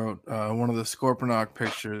something about one of the Scorponok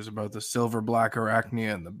pictures about the silver black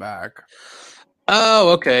arachnia in the back.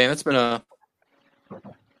 Oh, okay. That's been a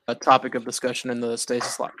topic of discussion in the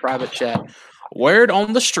Stasis Lock private chat. Word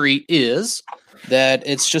on the street is that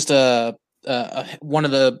it's just one of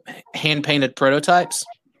the hand-painted prototypes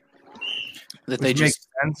that Which makes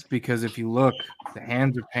sense because if you look, the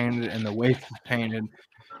hands are painted and the waist is painted,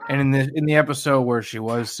 and in the episode where she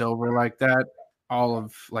was silver like that, all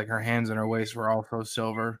of like her hands and her waist were also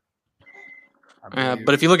silver.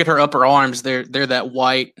 But if you look at her upper arms, they're that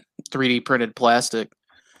white 3D printed plastic,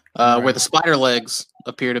 where the spider legs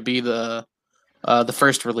appear to be the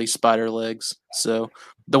first release spider legs. So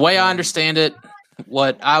the way I understand it,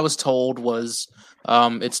 what I was told was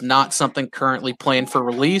it's not something currently planned for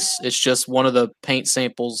release. It's just one of the paint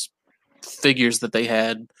samples figures that they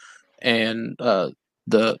had, and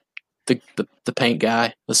the the paint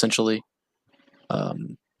guy essentially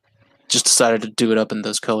just decided to do it up in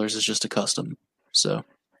those colors as just a custom. So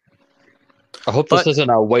I hope this isn't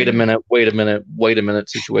a wait a minute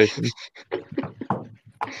situation.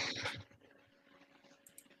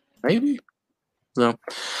 Maybe. So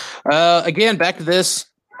again, back to this.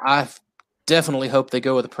 I definitely hope they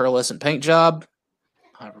go with a pearlescent paint job.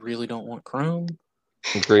 I really don't want chrome.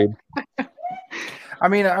 Agreed. I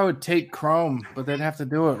mean, I would take chrome, but they'd have to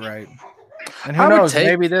do it right. And who knows?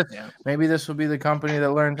 Maybe this will be the company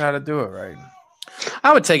that learns how to do it right.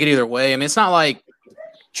 I would take it either way. I mean, it's not like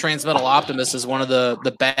Transmetal Optimus is one of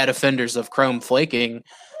the bad offenders of chrome flaking,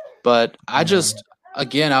 but I just,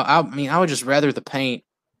 again, I mean, I would just rather the paint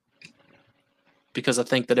because I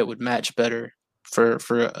think that it would match better for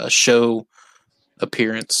a show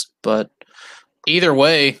appearance. But either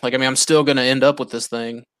way, like, I mean, I'm still going to end up with this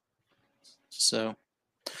thing. So,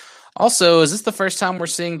 also, is this the first time we're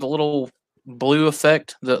seeing the little blue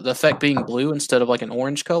effect, the effect being blue instead of like an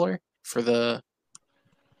orange color for the?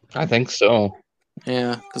 I think so.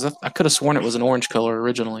 Yeah, because I could have sworn it was an orange color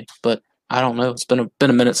originally, but I don't know. It's been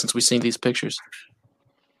a minute since we've seen these pictures.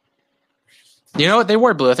 You know what? They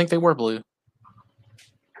were blue. I think they were blue.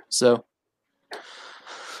 So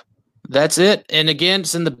that's it. And again,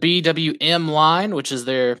 it's in the BWM line, which is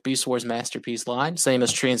their Beast Wars Masterpiece line, same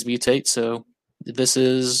as Transmutate. So this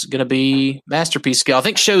is going to be Masterpiece scale. I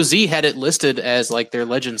think Show Z had it listed as like their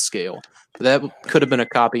Legend scale. That could have been a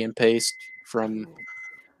copy and paste from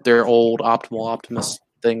their old Optimal Optimus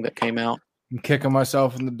thing that came out. I'm kicking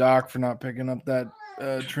myself in the dock for not picking up that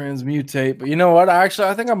Transmutate. But you know what? I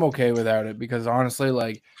think I'm okay without it because honestly,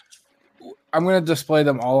 like, I'm going to display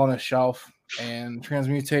them all on a shelf, and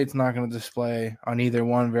Transmutate's not going to display on either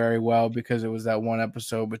one very well because it was that one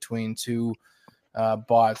episode between two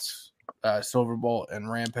bots, Silverbolt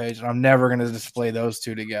and Rampage, and I'm never going to display those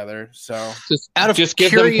two together. So, out of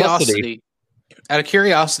curiosity,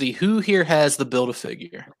 who here has the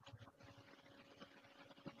Build-A-Figure?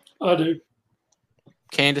 I do.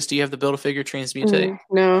 Candace, do you have the Build-A-Figure Transmutate?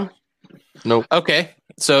 No. Nope. Okay.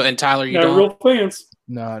 So, and Tyler, you don't? Real fans.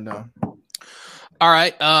 No. All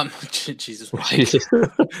right. Jesus.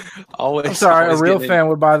 Always. I'm sorry. A real fan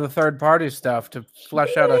would buy the third-party stuff to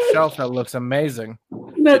flesh out a shelf that looks amazing.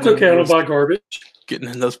 That's okay. I don't buy garbage. Getting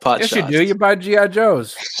in those pot shots. Yes, you do. You buy G.I.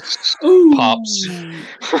 Joes. Ooh. Pops.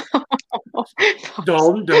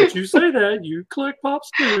 Dalton, don't you say that. You collect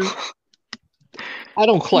Pops too. I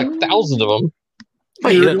don't collect thousands of them.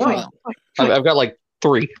 I've got like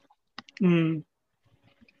 3. Mm.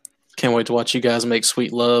 Can't wait to watch you guys make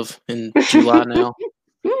sweet love in July now.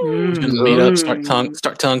 Gonna meet up, start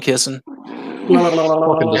tongue kissing.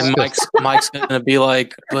 And Mike's gonna be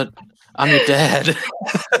like, "But I'm your dad."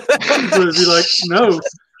 He's gonna be like, "No,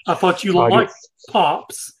 I thought you liked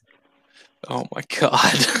Pops." Oh my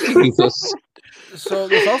god! Jesus. So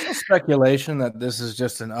there's also speculation that this is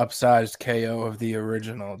just an upsized KO of the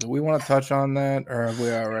original. Do we want to touch on that, or have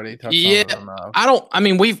we already touched on it enough? I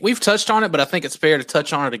mean, we've touched on it, but I think it's fair to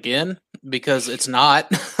touch on it again because it's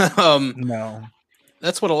not. No,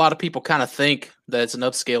 that's what a lot of people kind of think that it's an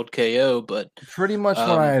upscaled KO. But pretty much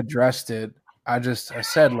when I addressed it, I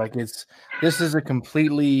said like this is a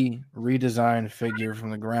completely redesigned figure from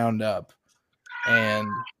the ground up, and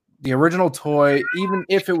the original toy, even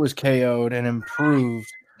if it was KO'd and improved,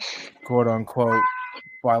 quote unquote,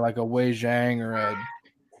 by like a Wei Zhang or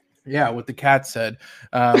what the cat said,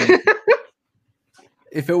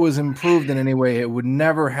 if it was improved in any way, it would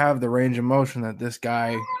never have the range of motion that this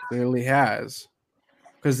guy clearly has.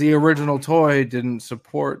 Because the original toy didn't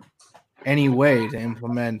support any way to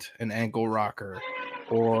implement an ankle rocker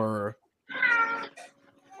or...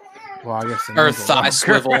 Well, I guess or thigh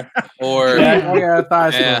swivel, or thigh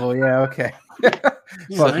swivel. Yeah, okay.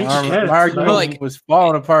 My argument was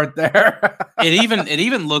falling apart there. it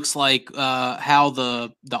even looks like how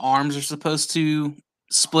the arms are supposed to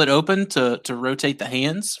split open to rotate the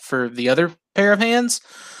hands for the other pair of hands.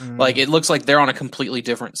 Like it looks like they're on a completely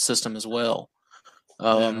different system as well.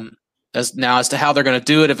 As to how they're going to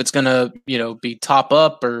do it, if it's going to be top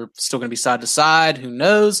up or still going to be side to side, who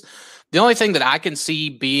knows? The only thing that I can see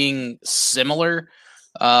being similar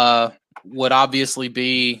would obviously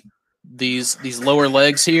be these lower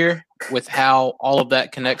legs here with how all of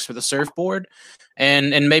that connects with the surfboard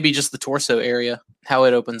and maybe just the torso area, how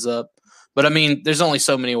it opens up. But I mean, there's only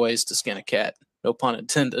so many ways to skin a cat, no pun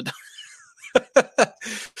intended.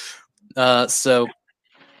 So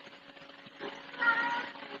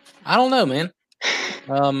I don't know, man.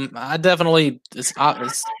 I definitely it's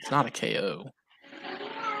not a KO.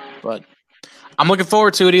 But I'm looking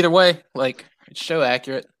forward to it either way. Like, it's show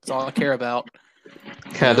accurate. That's all I care about.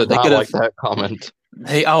 Cat did not like that comment.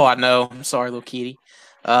 I know. I'm sorry, little kitty.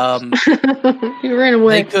 You ran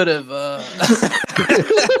away. They could have.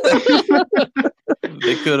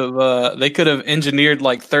 They could have engineered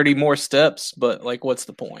like 30 more steps, but like, what's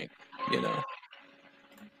the point? You know,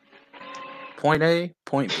 point A,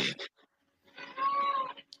 point B.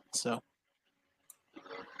 So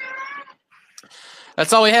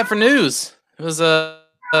that's all we have for news. It was a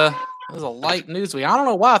light news week. I don't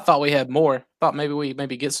know why I thought we had more. Thought maybe we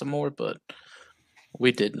get some more, but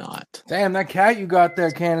we did not. Damn, that cat you got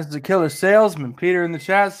there, Candace, is a killer salesman. Peter in the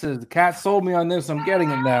chat says the cat sold me on this. I'm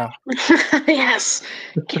getting it now. Yes.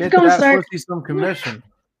 Keep Get going, that Stark. pussy some commission.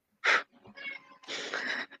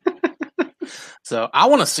 So I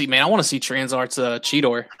want to see Transart's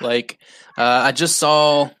Cheetor. Like, I just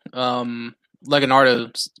saw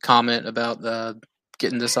Leonardo's comment about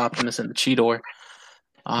getting this Optimus into Cheetor.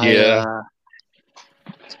 It's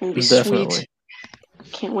gonna be definitely. sweet.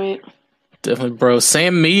 Can't wait. Definitely, bro.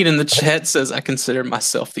 Sam Mead in the chat says, I consider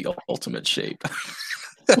myself the ultimate shape.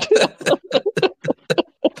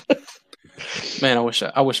 Man, I wish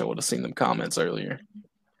I would have seen them comments earlier.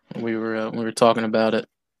 We were talking about it.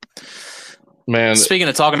 Man, speaking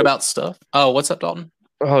of talking about stuff. Oh, what's up, Dalton?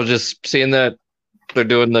 I was just seeing that they're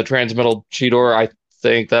doing the Transmetal Cheetor. I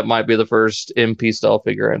think that might be the first MP style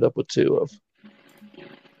figure I end up with 2 of.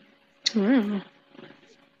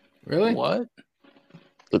 Really? What?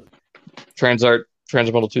 The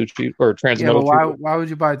Transmetal 2 Cheetor or Transmetal. Yeah, but why would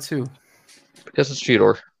you buy 2? Because it's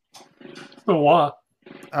Cheetor. Oh, why?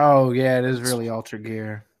 Oh yeah, it is really Ultra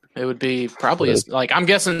Gear. It would be probably like, I'm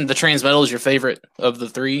guessing the Transmetal is your favorite of the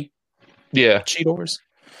 3. Yeah, Cheetors.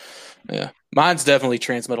 Yeah, mine's definitely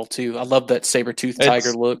Transmetal too. I love that saber-tooth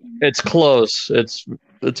tiger look. It's close. It's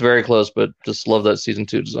very close, but just love that season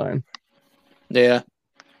 2 design. Yeah,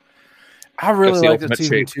 I really liked the ultimate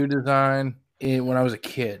season shape. 2 design when I was a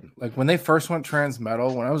kid. Like when they first went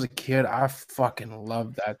Transmetal, when I was a kid, I fucking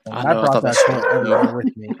loved that thing. I know, I brought thought that that's thing cool. everywhere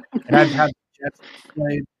with me, and I'd have the jets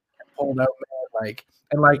played and pulled out, man,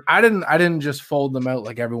 I didn't just fold them out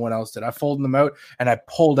like everyone else did. I folded them out and I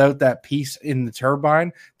pulled out that piece in the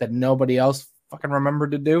turbine that nobody else fucking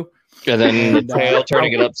remembered to do. And then the tail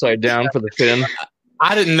turning it upside down for the fin.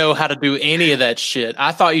 I didn't know how to do any of that shit.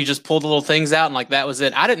 I thought you just pulled the little things out and like that was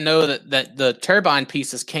it. I didn't know that the turbine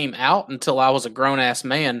pieces came out until I was a grown ass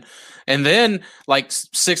man. And then like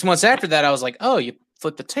 6 months after that, I was like, oh, you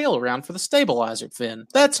flip the tail around for the stabilizer fin.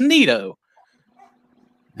 That's neato.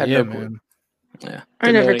 Had Yeah, no clue. man. Yeah, I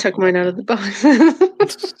didn't know never any- took mine out of the box.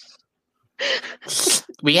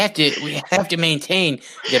 We have to maintain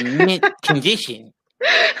the mint condition.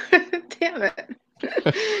 Damn it.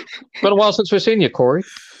 Been a while since we've seen you, Corey.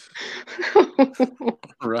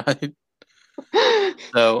 Right.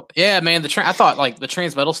 So yeah, man. I thought like the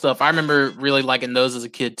Transmetal stuff. I remember really liking those as a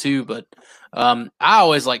kid too. But I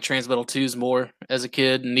always liked Transmetal 2s more as a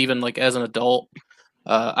kid, and even like as an adult.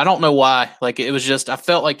 I don't know why. Like it was just I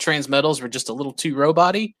felt like Transmetals were just a little too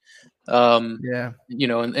robot-y. Yeah. You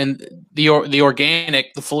know, and the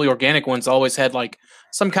fully organic ones always had like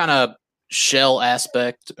some kind of shell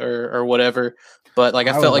aspect or whatever. But like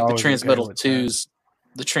I felt like the Transmetal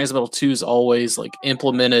 2s always like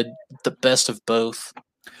implemented the best of both.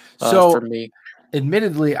 For me,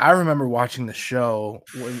 admittedly, I remember watching the show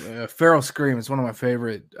when Feral Scream is one of my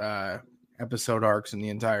favorite episode arcs in the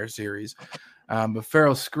entire series. But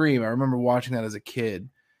Feral Scream, I remember watching that as a kid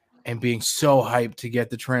and being so hyped to get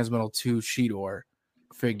the Transmetal 2 Cheetor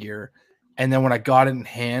figure. And then when I got it in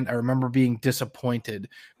hand, I remember being disappointed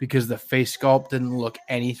because the face sculpt didn't look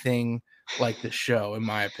anything like the show, in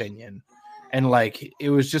my opinion. And like it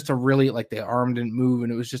was just a really like the arm didn't move,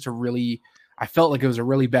 and it was just I felt like it was a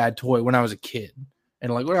really bad toy when I was a kid.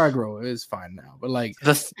 And like when I grow, it is fine now. But like I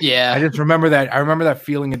just remember that. I remember that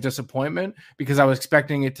feeling of disappointment because I was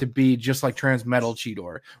expecting it to be just like Transmetal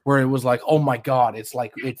Cheetor, where it was like, oh my god, it's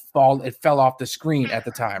like it fell off the screen at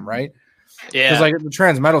the time, right? Yeah, because like the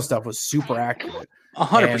Transmetal stuff was super accurate.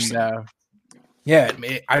 100%. Yeah,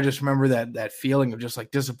 I just remember that feeling of just like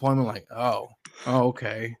disappointment, like oh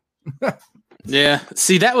okay. Yeah,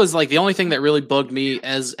 see, that was like the only thing that really bugged me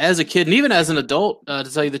as a kid, and even as an adult, to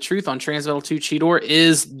tell you the truth, on Transmetal 2 Cheetor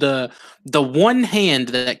is the one hand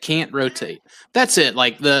that can't rotate. That's it.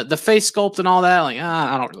 Like the face sculpt and all that. Like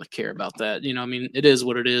I don't really care about that. You know, I mean, it is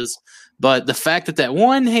what it is. But the fact that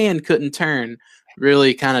one hand couldn't turn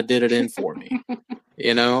really kind of did it in for me.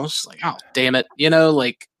 You know, it's like, oh damn it. You know,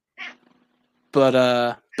 like,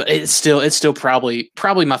 but it's still probably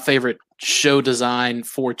my favorite show design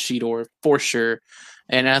for Cheetor for sure,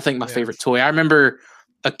 and I think my favorite toy. I remember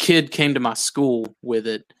a kid came to my school with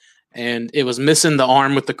it, and it was missing the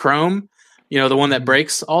arm with the chrome, the one that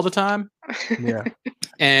breaks all the time. Yeah.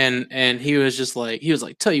 And he was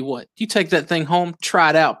tell you what, you take that thing home, try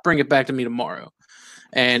it out, bring it back to me tomorrow.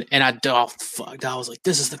 And I was like,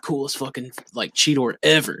 this is the coolest fucking like Cheetor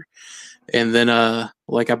ever. And then I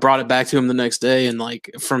brought it back to him the next day, and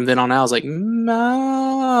like from then on out, I was like, Mom.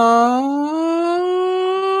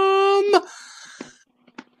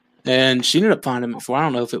 And she ended up finding him before. I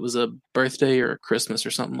don't know if it was a birthday or a Christmas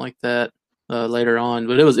or something like that later on,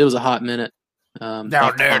 but it was a hot minute. Down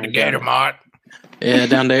there to Gatormont. Yeah,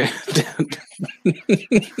 down there.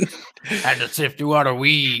 Had to sift through all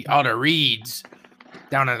the reeds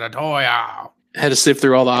down at the toy aisle. Had to sift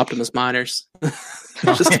through all the Optimus Miners.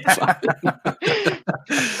 Just to find it.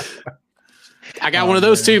 I got one of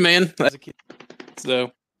those too, man. As a kid.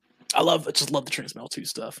 So I just love the Transmetal 2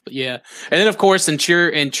 stuff. But yeah. And then of course in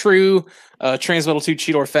true Transmetal 2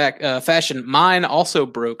 Cheetor fashion, mine also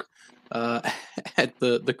broke at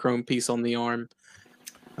the chrome piece on the arm.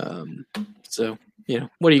 So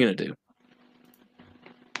what are you gonna do?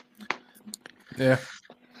 Yeah.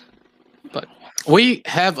 But we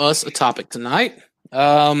have us a topic tonight.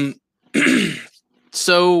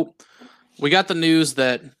 So we got the news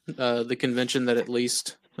that the convention that at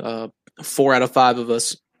least 4 out of 5 of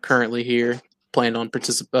us currently here planned on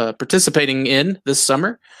participating in this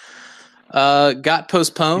summer got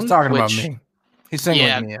postponed. He's talking about me. He's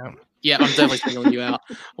singling me out. Yeah, I'm definitely singling you out.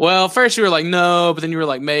 Well, first you were like, no, but then you were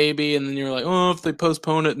like, maybe. And then you were like, oh, if they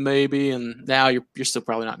postpone it, maybe. And now you're still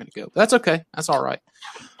probably not going to go. But that's okay. That's all right.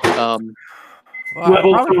 I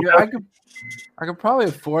could probably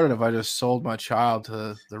afford it if I just sold my child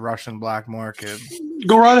to the Russian black market.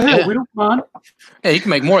 Go right ahead. Yeah. We don't mind. Yeah, you can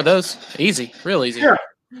make more of those. Easy. Real easy. Yeah.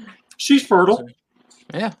 She's fertile.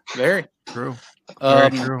 Yeah, very. True. Very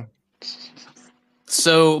true.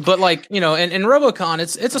 So, but like, in RoboCon,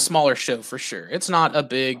 it's a smaller show for sure. It's not a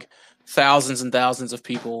big thousands and thousands of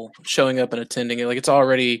people showing up and attending it. Like it's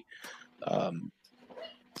already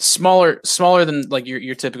smaller than like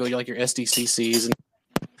your typical, like your SDCCs and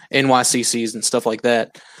NYCCs and stuff like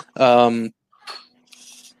that. But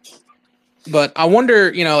I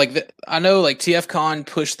wonder, I know like TFCon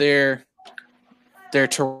pushed their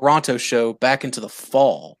Toronto show back into the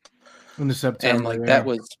fall. Into September. And like that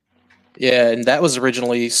was and that was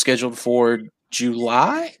originally scheduled for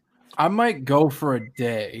July. I might go for a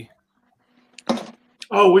day.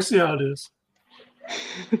 Oh, we see how it is.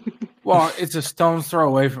 Well, it's a stone's throw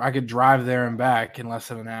away from. I could drive there and back in less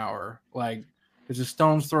than an hour. Like it's a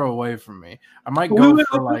stone's throw away from me. I might go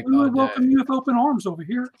for like we would welcome you with open arms over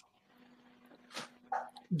here.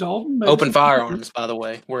 Dalton, open firearms, by the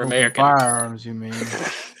way. We're open American. Firearms, you mean?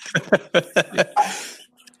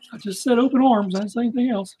 I just said open arms. I didn't say anything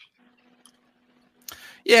else.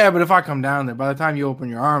 Yeah, but if I come down there, by the time you open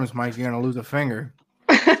your arms, Mike, you're gonna lose a finger.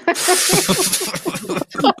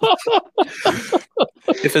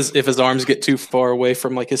 If his arms get too far away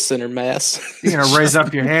from like his center mass, you're gonna raise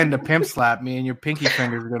up your hand to pimp slap me, and your pinky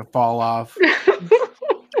fingers are gonna fall off.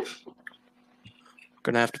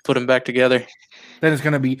 Gonna have to put them back together. Then it's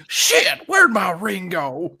gonna be shit. Where'd my ring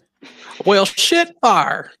go? Well, shit,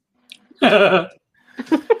 fire.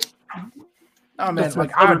 Oh man,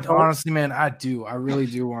 like honestly, man, I really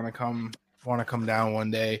do want to come down one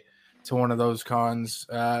day to one of those cons,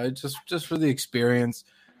 just for the experience.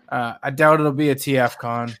 I doubt it'll be a TF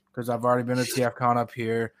con because I've already been to TF con up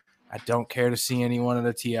here. I don't care to see anyone at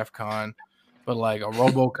a TF con, but like a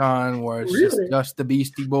RoboCon where it's just the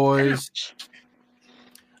Beastie Boys.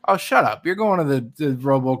 Oh, shut up! You're going to the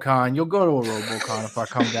RoboCon. You'll go to a RoboCon if I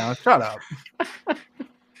come down. Shut up.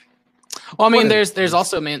 Well, I mean, there's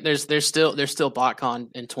also, man, there's still BotCon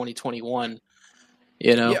in 2021.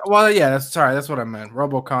 Yeah, well, yeah, that's what I meant.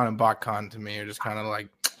 RoboCon and BotCon to me are just kind of like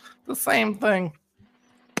the same thing.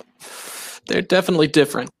 They're definitely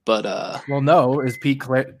different, but well, no, is Pete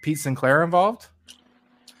Sinclair involved?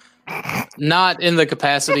 Not in the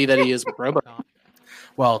capacity that he is with RoboCon.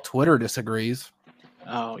 Well, Twitter disagrees.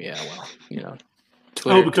 Oh yeah, well,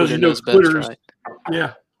 Twitter. Because Twitter knows Twitter's best, right?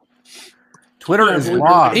 Yeah. Twitter is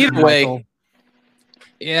law. Either way,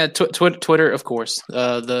 yeah, Twitter, of course.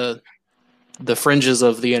 The fringes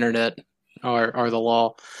of the internet are the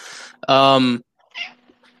law.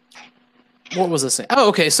 What was I saying? Oh,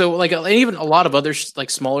 okay. So like even a lot of other like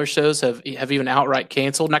smaller shows have even outright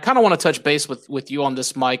canceled. And I kind of want to touch base with you on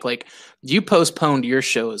this, Mike. Like you postponed your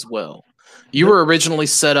show as well. You were originally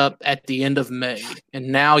set up at the end of May, and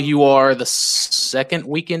now you are the second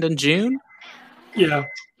weekend in June. Yeah.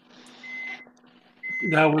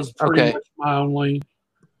 That was pretty much my only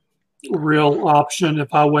real option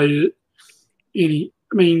if I waited the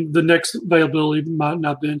next availability might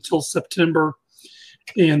not be until September.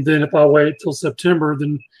 And then if I wait till September,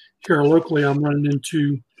 then here locally, I'm running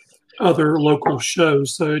into other local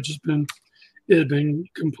shows. So it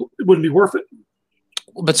wouldn't be worth it.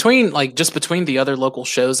 Between the other local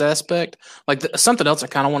shows aspect, like something else I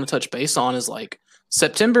kind of want to touch base on is like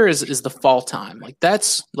September is the fall time. Like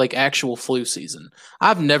that's like actual flu season.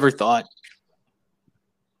 I've never thought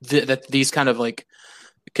that these kind of like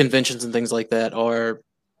conventions and things like that are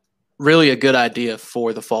really a good idea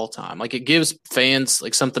for the fall time. Like it gives fans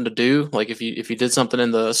like something to do. Like if you did something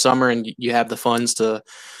in the summer and you have the funds to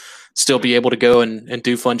still be able to go and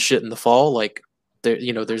do fun shit in the fall, like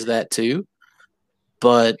there's that too.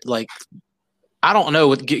 But like, I don't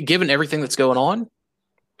know, given everything that's going on,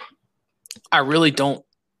 I really don't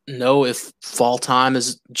know if fall time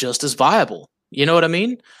is just as viable. You know what I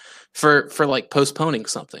mean? For like postponing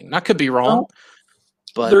something. I could be wrong,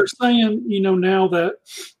 but they're saying, now that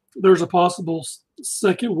there's a possible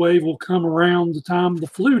second wave will come around the time the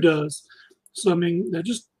flu does. So, I mean, that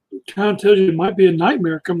just kind of tells you it might be a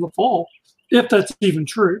nightmare come the fall, if that's even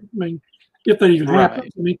true. I mean, if that even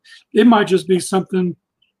happens. I mean, it might just be something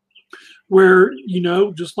where,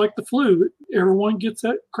 just like the flu, everyone gets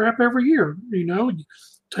that crap every year. You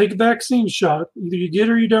take a vaccine shot. Either you get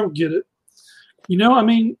it or you don't get it. I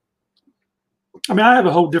mean, I have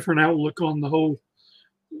a whole different outlook on the whole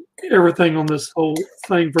everything on this whole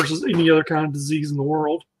thing versus any other kind of disease in the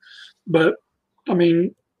world. But, I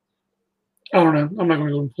mean, I don't know. I'm not going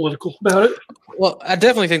to go political about it. Well, I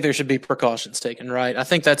definitely think there should be precautions taken, right? I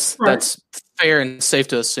think that's fair and safe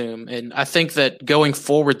to assume. And I think that going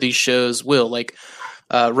forward, these shows will, like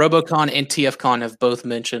RoboCon and TFCon have both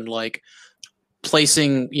mentioned, like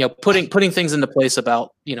placing, putting things into place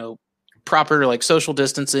about, proper like social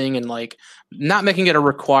distancing and like not making it a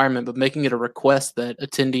requirement, but making it a request that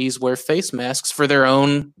attendees wear face masks for their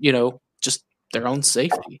own, just their own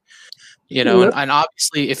safety. And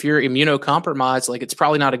obviously if you're immunocompromised, like it's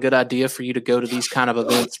probably not a good idea for you to go to these kind of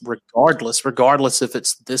events regardless if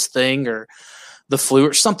it's this thing or the flu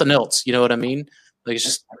or something else. You know what I mean? Like it's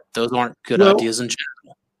just, those aren't good ideas in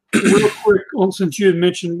general. Real quick, since you had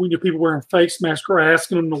mentioned when people wearing face masks or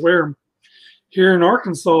asking them to wear them, here in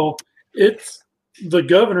Arkansas, it's the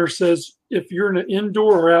governor says if you're in an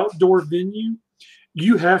indoor or outdoor venue,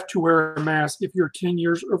 you have to wear a mask if you're 10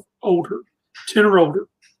 years or older, 10 or older.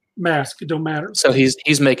 Mask, it don't matter. So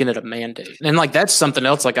he's making it a mandate, and like that's something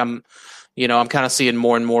else. Like I'm kind of seeing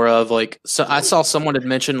more and more of like. So I saw someone had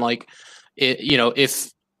mentioned like,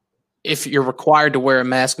 if you're required to wear a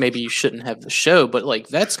mask, maybe you shouldn't have the show. But like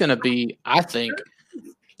that's going to be, I think,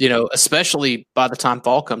 especially by the time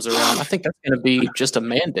fall comes around, I think that's going to be just a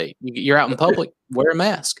mandate. You're out in public, wear a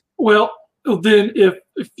mask. Well, then if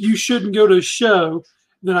you shouldn't go to a show,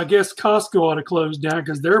 then I guess Costco ought to close down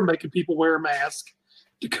because they're making people wear a mask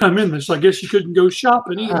to come in there. So I guess you couldn't go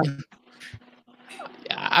shopping either.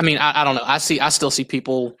 I mean, I don't know. I still see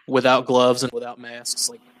people without gloves and without masks,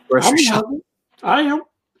 like grocery shopping. I am.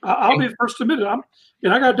 I'll be the first to admit it.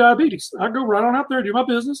 I got diabetes. I go right on out there, do my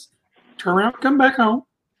business, turn around, come back home.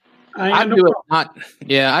 I do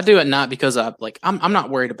it not because I'm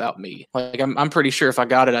not worried about me. Like I'm pretty sure if I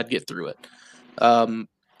got it, I'd get through it.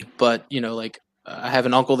 But I have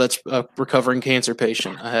an uncle that's a recovering cancer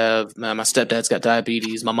patient. I have my stepdad's got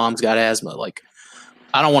diabetes. My mom's got asthma. Like,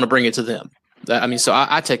 I don't want to bring it to them. So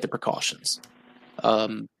I take the precautions.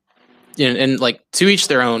 And like to each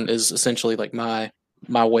their own is essentially like my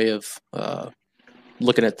way of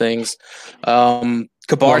looking at things.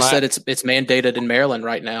 Kabar said it's mandated in Maryland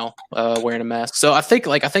right now, wearing a mask. So I think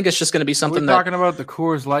it's just going to be something. We're talking about the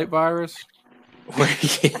Coors Light virus.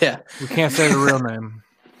 Yeah, we can't say the real name.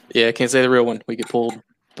 Yeah, I can't say the real one. We get pulled,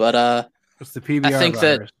 but it's the PBR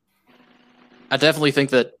virus. I definitely think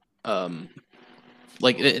that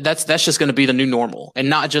that's just going to be the new normal, and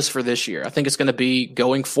not just for this year. I think it's going to be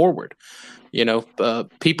going forward.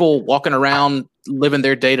 People walking around living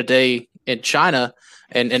their day to day in China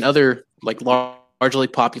and other like largely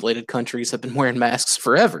populated countries have been wearing masks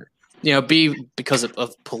forever. Because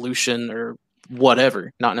of pollution or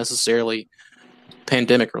whatever, not necessarily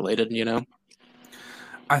pandemic related.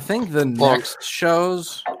 I think the next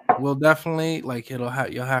shows will definitely you'll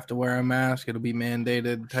have to wear a mask. It'll be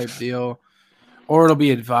mandated type deal, or it'll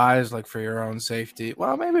be advised for your own safety.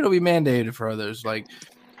 Well, maybe it'll be mandated for others,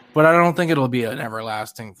 but I don't think it'll be an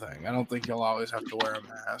everlasting thing. I don't think you'll always have to wear a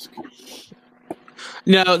mask.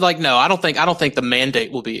 No, I don't think the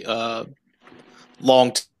mandate will be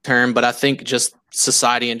long term, but I think just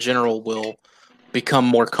society in general will become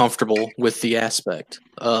more comfortable with the aspect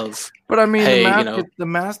of. But I mean, the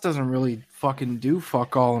mask doesn't really fucking do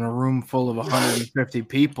fuck all in a room full of 150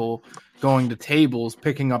 people. going to tables,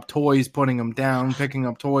 picking up toys, putting them down, picking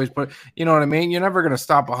up toys. But you know what I mean? You're never going to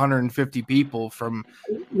stop 150 people from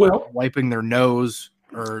wiping their nose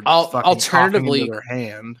or alternatively their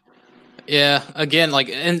hand. Yeah, again, like,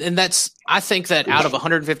 and that's, I think that out of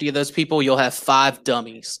 150 of those people, you'll have 5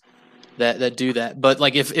 dummies that do that. But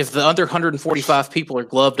like, if the other 145 people are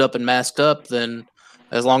gloved up and masked up, then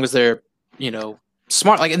as long as they're,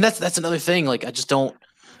 smart, like, and that's another thing. Like, I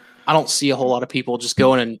don't see a whole lot of people just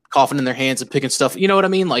going and coughing in their hands and picking stuff. You know what I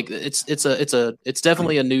mean? Like, it's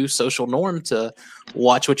definitely a new social norm to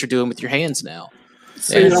watch what you're doing with your hands now.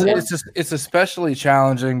 It's especially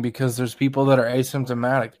challenging because there's people that are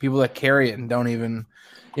asymptomatic, people that carry it and don't even,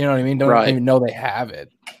 you know what I mean? Don't even know they have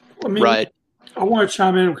it. Right. I want to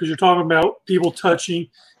chime in because you're talking about people touching.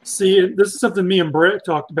 See, this is something me and Brett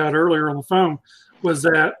talked about earlier on the phone, was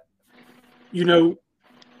that,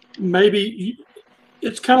 maybe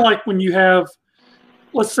it's kind of like when you have,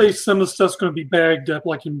 let's say some of the stuff's going to be bagged up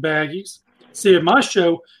like in baggies. See, at my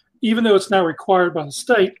show, even though it's not required by the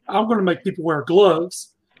state, I'm going to make people wear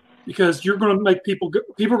gloves because you're going to make people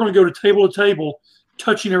are going to go to table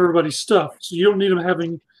touching everybody's stuff. So you don't need them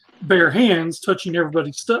having bare hands touching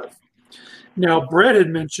everybody's stuff. Now, Brett had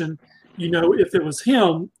mentioned, if it was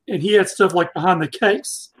him and he had stuff like behind the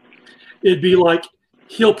case, it'd be like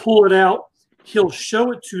he'll pull it out, he'll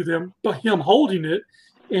show it to them, but him holding it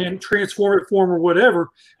and transform it for him or whatever.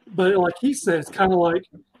 But like he says, kind of like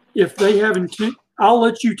if they have intent, I'll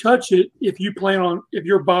let you touch it if you're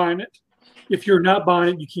buying it. If you're not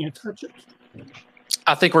buying it, you can't touch it.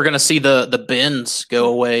 I think we're going to see the bins go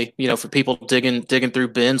away, for people digging through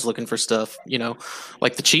bins looking for stuff,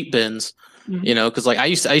 like the cheap bins, because like I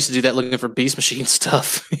used to do that looking for Beast Machine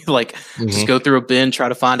stuff, like just go through a bin, try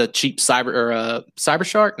to find a cheap Hammer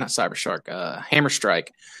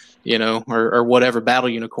Strike, or whatever, Battle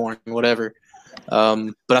Unicorn, whatever.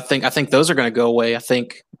 But I think those are going to go away. I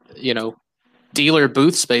think, dealer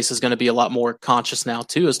booth space is going to be a lot more conscious now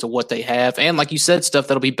too as to what they have, and like you said, stuff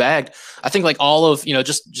that'll be bagged. I think like all of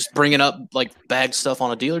just bringing up like bagged stuff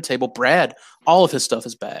on a dealer table. Brad, all of his stuff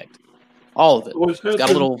is bagged, all of it. It's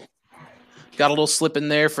got a little slip in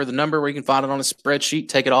there for the number where you can find it on a spreadsheet,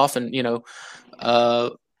 take it off, and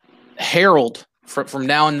Harold from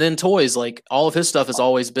Now and Then Toys, like all of his stuff has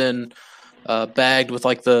always been bagged with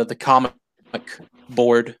like the comic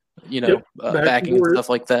board, backing and stuff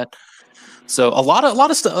like that. So a lot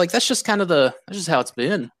of stuff like that's just how it's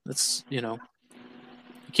been. It's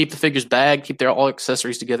keep the figures bagged, keep their all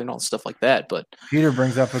accessories together and all stuff like that. But Peter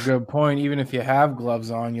brings up a good point. Even if you have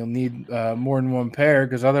gloves on, you'll need more than one pair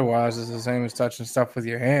because otherwise it's the same as touching stuff with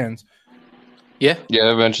your hands. Yeah.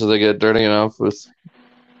 Yeah, eventually they get dirty enough with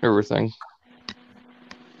everything.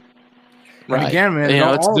 Right. And again, man,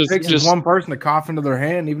 all it takes is one person to cough into their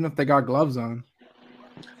hand, even if they got gloves on.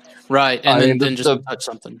 Right. And then just touch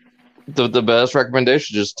something. The best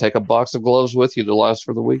recommendation, just take a box of gloves with you to last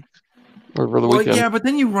for the week or for the weekend. Yeah, but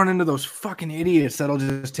then you run into those fucking idiots that'll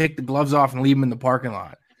just take the gloves off and leave them in the parking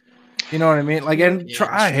lot. You know what I mean? Like,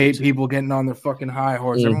 I hate people getting on their fucking high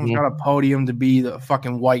horse. Everyone's got a podium to be the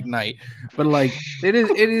fucking white knight. But like, it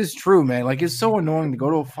is true, man. Like, it's so annoying to go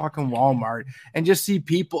to a fucking Walmart and just see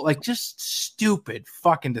people, like, just stupid,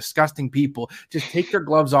 fucking disgusting people, just take their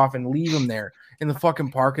gloves off and leave them there in the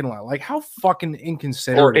fucking parking lot. Like, how fucking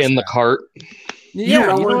inconsiderate. Or in the cart. Yeah, you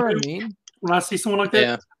know what I mean? When I see someone like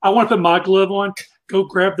that, I want to put my glove on, go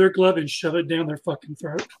grab their glove and shove it down their fucking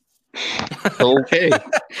throat. Okay.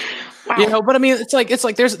 But I mean, it's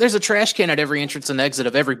like there's a trash can at every entrance and exit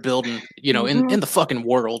of every building, in the fucking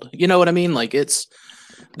world. You know what I mean? Like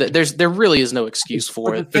there really is no excuse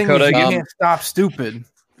for it. Dakota, you can't stop stupid.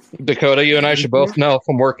 Dakota, you and I should both know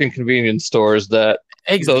from working convenience stores that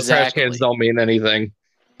those trash cans don't mean anything.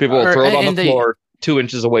 People will throw it on the floor 2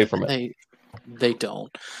 inches away from it. They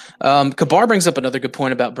don't. Kabar brings up another good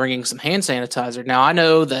point about bringing some hand sanitizer. Now, I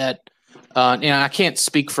know that I can't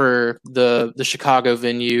speak for the Chicago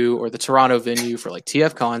venue or the Toronto venue for like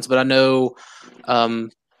TF Cons, but I know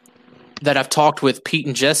that I've talked with Pete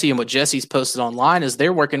and Jesse, and what Jesse's posted online is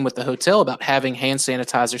they're working with the hotel about having hand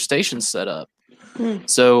sanitizer stations set up.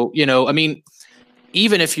 So, I mean,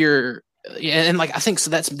 even if you're, and like, I think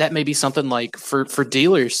so that may be something like for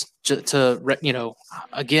dealers to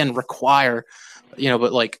again, require,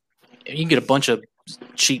 but like you can get a bunch of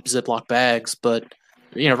cheap Ziploc bags, but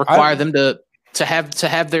require them to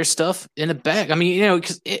have their stuff in a bag. I mean,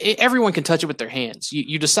 because everyone can touch it with their hands.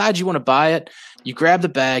 You decide you want to buy it, you grab the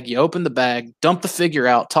bag, you open the bag, dump the figure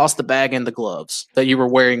out, toss the bag in the gloves that you were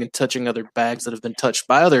wearing and touching other bags that have been touched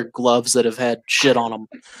by other gloves that have had shit on them.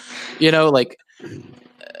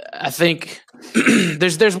 I think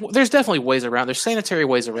there's definitely ways around. There's sanitary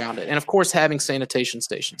ways around it, and of course, having sanitation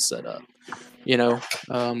stations set up.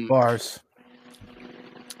 Bars,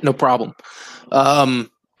 no problem.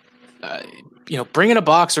 Bring in a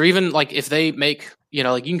box, or even like if they make,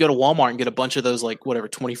 like you can go to Walmart and get a bunch of those, like whatever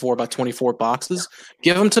 24 by 24 boxes.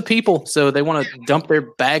 Give them to people so they want to dump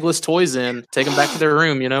their bagless toys in, take them back to their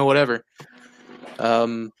room. Whatever.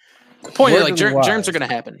 The point is, like germs are going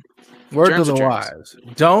to happen. Word to the wise: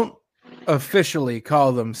 don't officially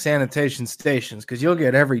call them sanitation stations, because you'll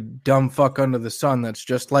get every dumb fuck under the sun that's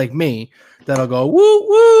just like me that'll go woo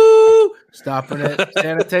woo, stopping at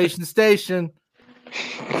sanitation station.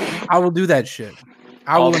 I will do that shit.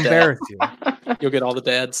 I will embarrass you. You'll get all the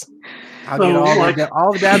dads. I'll get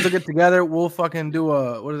all the dads will get together. We'll fucking do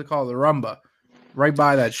what is it called? The rumba. Right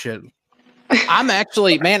by that shit. I'm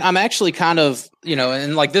actually kind of,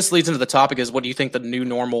 and like this leads into the topic is, what do you think the new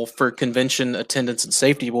normal for convention attendance and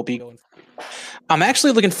safety will be going forward? I'm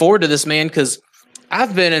actually looking forward to this, man, because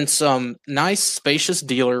I've been in some nice, spacious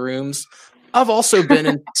dealer rooms. I've also been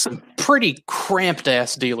in some pretty cramped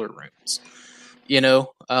ass dealer rooms.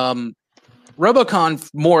 RoboCon,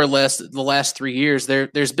 more or less, the last 3 years,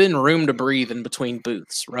 there's been room to breathe in between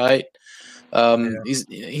booths, right?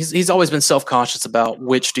 He's always been self-conscious about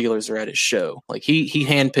which dealers are at his show. Like he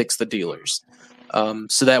handpicks the dealers,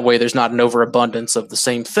 so that way there's not an overabundance of the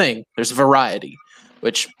same thing. There's variety,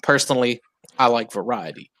 which personally I like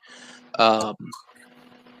variety. But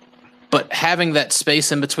having that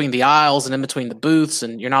space in between the aisles and in between the booths,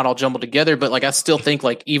 and you're not all jumbled together, but like I still think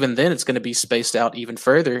like even then it's going to be spaced out even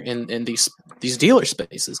further in these dealer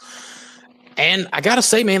spaces. And I gotta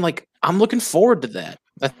say, man, like I'm looking forward to that.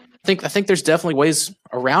 I think there's definitely ways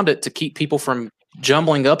around it to keep people from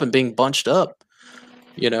jumbling up and being bunched up.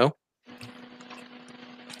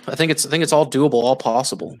 I think it's all doable, all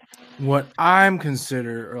possible. What I'm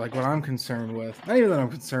concerned with, not even that I'm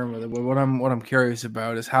concerned with it, but what I'm curious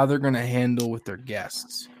about is how they're going to handle with their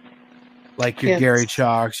guests, like your Gary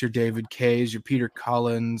Chalks, your David Kays, your Peter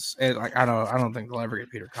Cullens, and like I don't think they'll ever get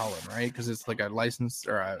Peter Cullen, right? Because it's like a license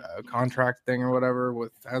or a contract thing or whatever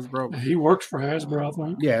with Hasbro. He works for Hasbro, I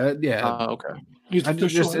think. Yeah. Okay.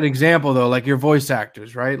 Just an example though, like your voice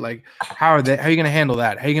actors, right? Like how are you going to handle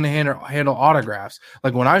that? How are you going to handle autographs?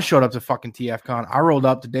 Like when I showed up to fucking TFCon, I rolled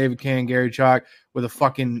up to David Kay and Gary Chalk with a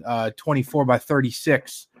fucking 24 by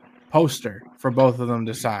 36 poster for both of them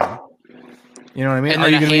to sign. You know what I mean? And are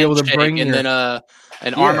you going to be able to bring an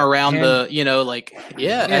arm around at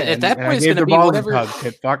that point it's going to be whatever.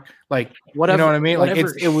 Like whatever, you know what I mean? Whatever.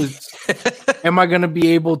 Like it was. Am I going to be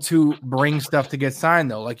able to bring stuff to get signed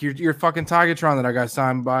though? Like your fucking Tigatron that I got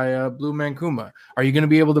signed by Blue Man Kuma. Are you going to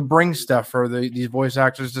be able to bring stuff for these voice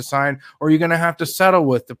actors to sign, or are you going to have to settle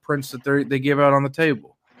with the prints that they give out on the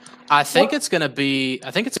table? I think it's going to be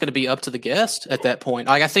up to the guest at that point.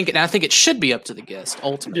 Like I think it should be up to the guest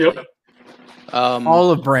ultimately. Yep.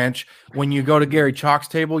 Olive Branch, when you go to Gary Chalk's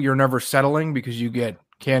table, you're never settling because you get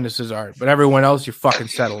Candace's art, but everyone else you're fucking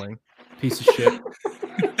settling. Piece of shit.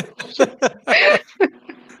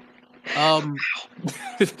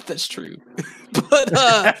 That's true. But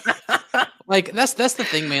like that's the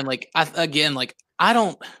thing, man. Like I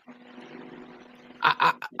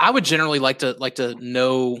would generally like to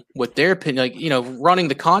know what their opinion, like, running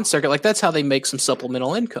the con circuit, like that's how they make some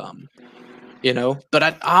supplemental income. But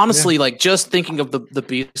I honestly like just thinking of the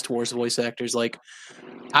Beast Wars voice actors, like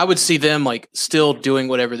I would see them like still doing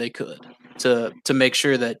whatever they could to make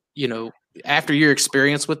sure that, after your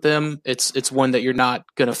experience with them, it's one that you're not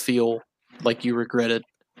going to feel like you regretted,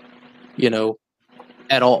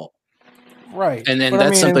 at all. Right. And then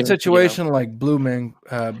that's something in a situation like Blue Man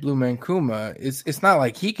Kuma, it's not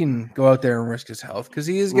like he can go out there and risk his health because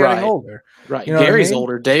he is getting older. Right. Gary's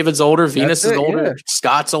older, David's older, Venus is older,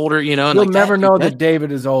 Scott's older, and you'll never know that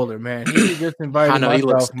David is older, man. He just invited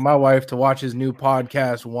myself and my wife to watch his new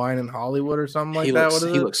podcast, Wine in Hollywood or something like that.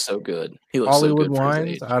 He looks so good. He looks Hollywood so good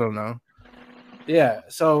Wines. I don't know. Yeah,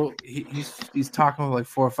 so he's talking with like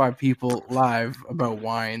 4 or 5 people live about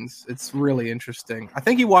wines. It's really interesting. I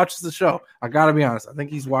think he watches the show. I gotta be honest. I think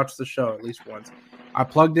he's watched the show at least once. I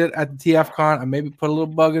plugged it at the TFCon. I maybe put a little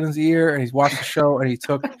bug in his ear, and he's watched the show. And he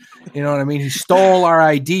took, you know what I mean. He stole our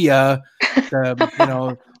idea.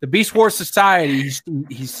 The Beast Wars Society.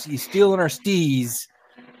 He's stealing our steez,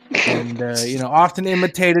 and often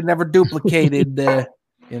imitated, never duplicated.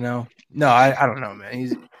 No, I don't know,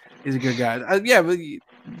 man. He's a good guy. But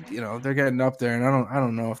they're getting up there, and I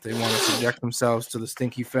don't know if they want to subject themselves to the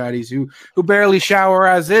stinky fatties who barely shower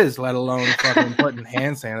as is, let alone fucking putting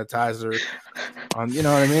hand sanitizer on. You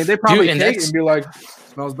know what I mean? They probably take it and be like,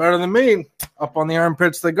 "Smells better than me." Up on the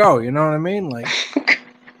armpits they go. You know what I mean? Like,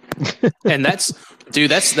 And that's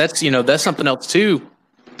something else too.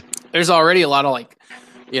 There's already a lot of like,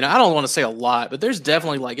 I don't want to say a lot, but there's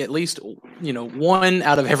definitely like at least, 1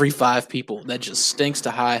 out of every 5 people that just stinks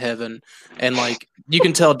to high heaven. And like, you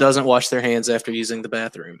can tell doesn't wash their hands after using the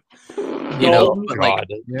bathroom. But like,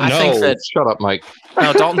 I think that. Shut up, Mike.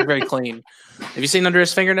 No, Dalton's very clean. Have you seen under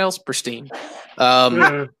his fingernails? Pristine.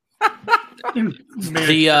 Never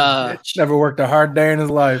worked a hard day in his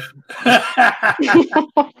life.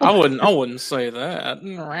 I wouldn't say that.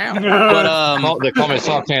 But They call me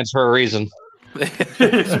soft hands for a reason.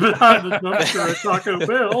 It's behind the dumpster at Taco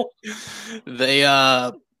Bell.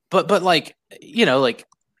 But like, like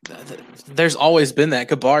there's always been that.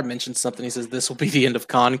 Gabar mentioned something. He says this will be the end of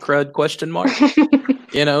con crud ?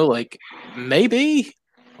 Like maybe,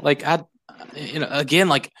 like again,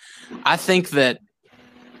 like I think that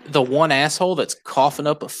the one asshole that's coughing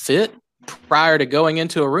up a fit prior to going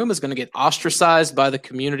into a room is going to get ostracized by the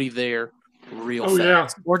community there real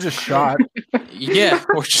fast. Yeah. Or just shot. Yeah,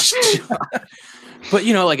 or just shot. But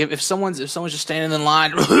like if someone's just standing in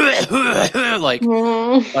line,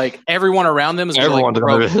 like everyone around them is everyone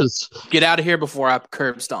like, get out of here before I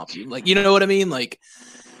curb stomp you. Like, you know what I mean? Like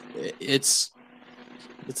it's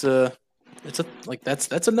like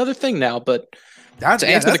that's another thing now. But that's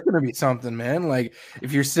gonna be something, man. Like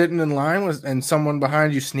if you're sitting in line and someone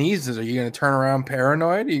behind you sneezes, are you gonna turn around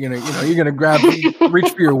paranoid? Are you gonna you're gonna grab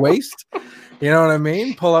reach for your waist? You know what I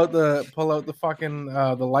mean? Pull out the fucking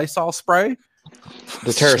the Lysol spray.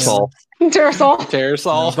 The Terrasol.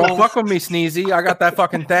 Terrasol. Don't fuck with me, Sneezy. I got that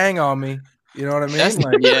fucking thing on me. You know what I mean? That's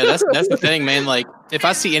the thing, man. Like if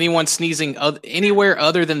I see anyone sneezing anywhere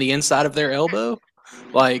other than the inside of their elbow,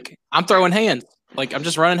 like I'm throwing hands. Like I'm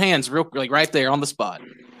just running hands right there on the spot.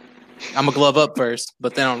 I'm a glove up first,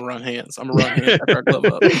 but then I'm run hands. I'm gonna run hands after I glove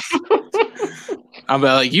up. I'm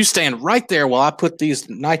like, you stand right there while I put these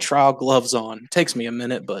nitrile gloves on. It takes me a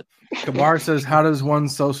minute, but Kabar says, how does one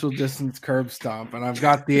social distance curb stomp? And I've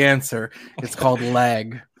got the answer. It's called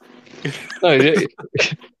lag. No, you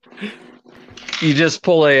just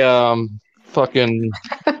pull a fucking.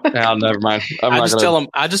 No, never mind. I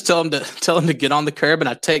just tell them to get on the curb, and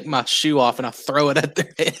I take my shoe off and I throw it at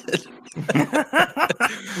their head.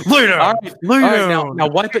 Lay down. All right, now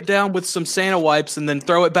wipe it down with some Santa wipes, and then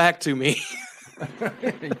throw it back to me.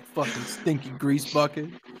 You fucking stinky grease bucket.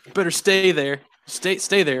 Better stay there.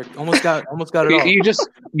 Stay there. Almost got it all.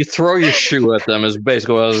 You throw your shoe at them is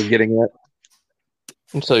basically what I was getting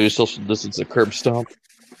at. So your social distance a curb stomp.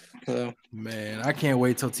 Man, I can't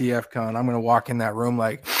wait till TFCon. I'm gonna walk in that room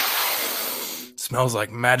like smells like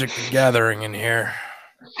Magic the Gathering in here.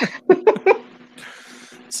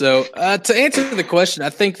 So to answer the question, I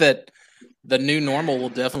think that the new normal will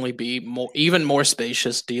definitely be even more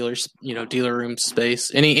spacious dealer room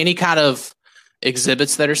space. Any kind of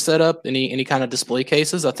exhibits that are set up, any kind of display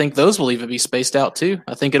cases, I think those will even be spaced out too.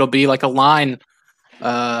 I think it'll be like a line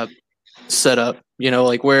set up,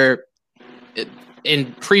 like where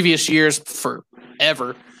in previous years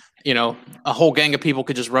forever, a whole gang of people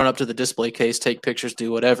could just run up to the display case, take pictures,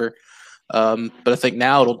 do whatever. But I think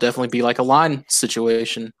now it'll definitely be like a line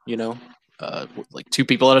situation, like 2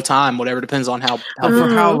 people at a time, whatever, depends on how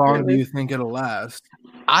long do you think it'll last?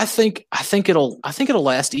 I think it'll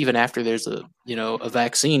last even after there's a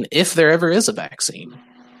vaccine, if there ever is a vaccine.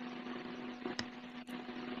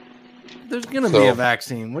 There's gonna be a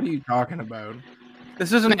vaccine. What are you talking about?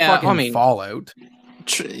 This isn't fucking Fallout.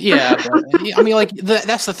 Yeah, but, I mean, like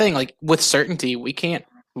that's the thing. Like with certainty, we can't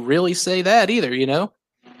really say that either.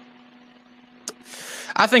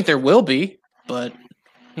 I think there will be, but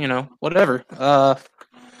whatever.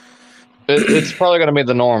 It's probably going to be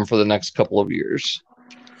the norm for the next couple of years.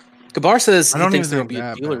 Gabar says he thinks there will be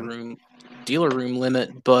a dealer room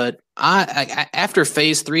limit, but I after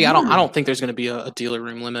phase 3, I don't think there's going to be a dealer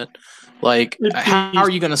room limit. Like, how are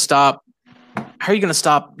you going to stop? How are you going to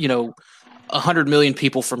stop? 100 million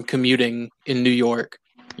people from commuting in New York,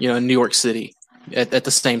 in New York City at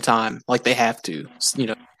the same time, like they have to,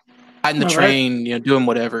 riding the train, doing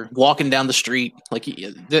whatever, walking down the street, like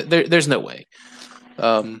there's no way.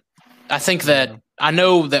 I think that I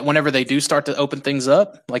know that whenever they do start to open things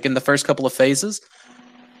up, like in the first couple of phases,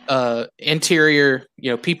 interior,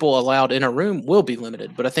 people allowed in a room will be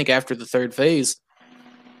limited. But I think after the 3rd phase,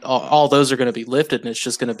 all those are going to be lifted, and it's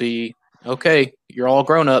just going to be, okay, you're all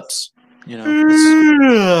grown-ups.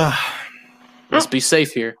 Let's be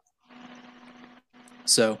safe here.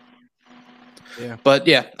 So, yeah. But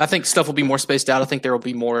yeah, I think stuff will be more spaced out. I think there will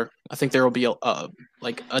be more. I think there will be a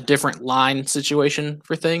different line situation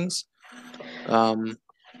for things.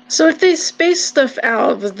 So if they space stuff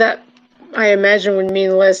out, that I imagine would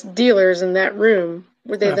mean less dealers in that room.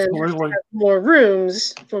 Would they then have more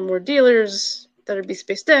rooms for more dealers that would be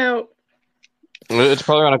spaced out? It's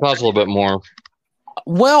probably going to cost a little bit more.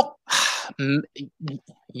 Well,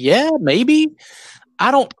 yeah, maybe. I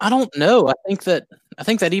don't know. I think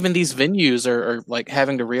that even these venues are like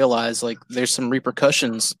having to realize like there's some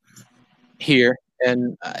repercussions here,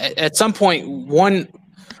 and at some point,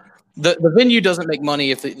 the venue doesn't make money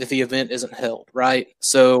if the event isn't held, right?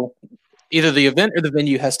 So either the event or the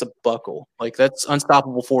venue has to buckle. Like that's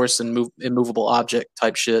unstoppable force and immovable object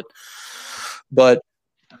type shit. But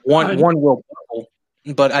one will buckle.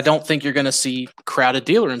 But I don't think you're going to see crowded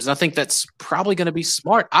dealer rooms. And I think that's probably going to be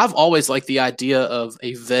smart. I've always liked the idea of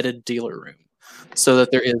a vetted dealer room so that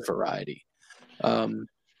there is variety.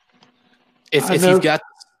 If you've got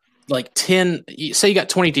like 10, say you got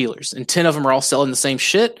 20 dealers and 10 of them are all selling the same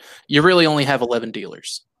shit, you really only have 11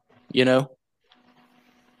 dealers, you know?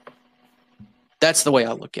 That's the way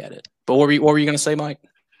I look at it. But what were you going to say, Mike?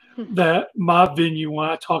 That my venue, when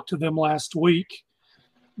I talked to them last week,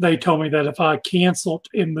 they told me that if I canceled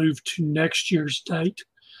and moved to next year's date,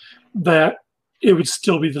 that it would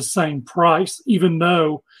still be the same price, even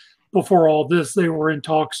though before all this, they were in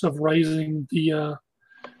talks of raising the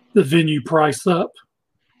venue price up.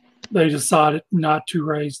 They decided not to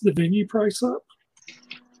raise the venue price up.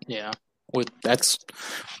 Yeah, that's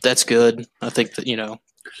good. I think that, you know.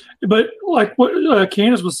 But like what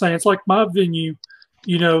Candace was saying, it's like my venue,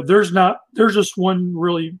 you know, there's just one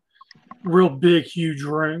real big, huge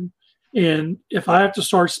room. And if I have to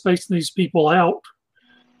start spacing these people out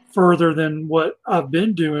further than what I've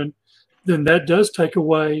been doing, then that does take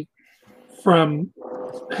away from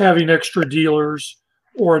having extra dealers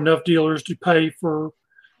or enough dealers to pay for,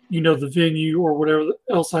 you know, the venue or whatever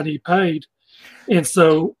else I need paid. And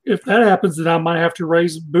so if that happens, then I might have to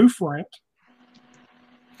raise booth rent.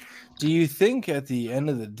 Do you think at the end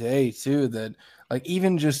of the day, too, that like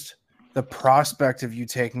even just the prospect of you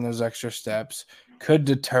taking those extra steps could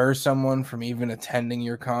deter someone from even attending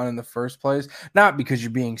your con in the first place? Not because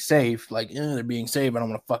you're being safe, like they're being safe, I don't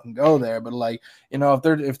want to fucking go there, but like, you know,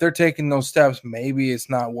 if they're taking those steps, maybe it's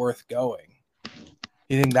not worth going.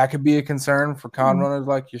 You think that could be a concern for con runners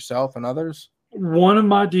like yourself and others? One of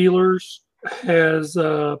my dealers has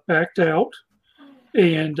backed out,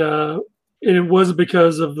 and it wasn't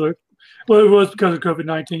because of it was because of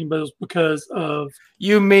COVID-19, but it was because of...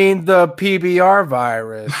 You mean the PBR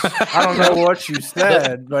virus. I don't know what you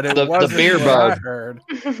said, but it wasn't the beer what bug. I heard.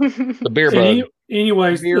 The beer bug.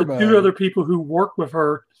 Anyways, the two other people who work with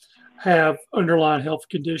her have underlying health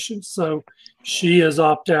conditions, so she has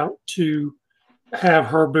opted out to have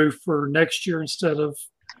her booth for next year instead of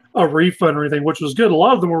a refund or anything, which was good. A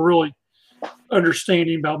lot of them were really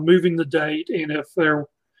understanding about moving the date, and if they're,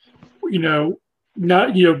 you know,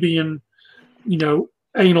 not, you know, being, you know,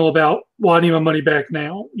 anal about, well, I need my money back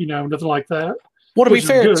now, you know, nothing like that. Well, to be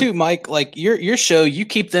fair too, Mike, like your show, you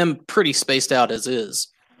keep them pretty spaced out as is.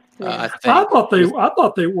 I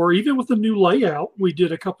thought they were, even with the new layout we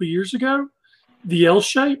did a couple of years ago, the L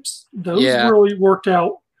shapes, those really worked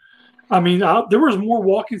out. I mean, there was more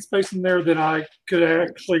walking space in there than I could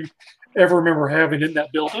actually ever remember having in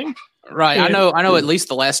that building. Right. And I know at least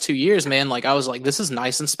the last 2 years, man, like I was like, this is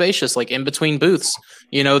nice and spacious, like in between booths.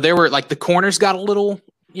 You know, there were like the corners got a little,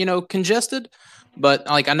 you know, congested, but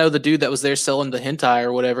like I know the dude that was there selling the hentai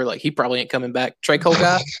or whatever, like he probably ain't coming back. Trachol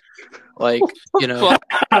guy. Like, you know.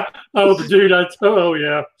 Oh, the dude,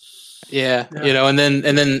 yeah. Yeah, you know, and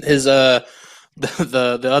then his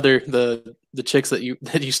the chicks that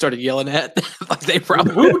you started yelling at, like they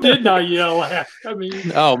probably who did not yell at? I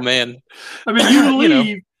mean, oh man, I mean, you leave.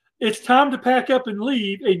 You know, it's time to pack up and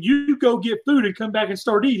leave, and you go get food and come back and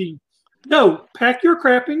start eating. No, pack your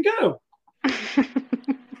crap and go. I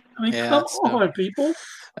mean, come on, people.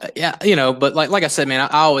 Yeah, you know, but like I said, man,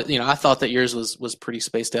 I always, you know, I thought that yours was pretty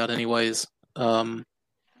spaced out, anyways. You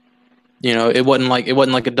know, it wasn't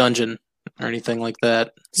like a dungeon or anything like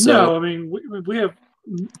that. So, no, I mean, we have.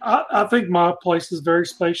 I think my place is very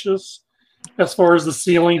spacious as far as the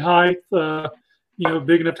ceiling height. You know,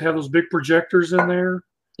 big enough to have those big projectors in there.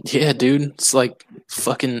 Yeah, dude, it's like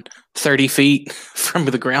fucking 30 feet from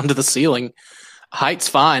the ground to the ceiling. Height's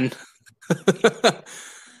fine.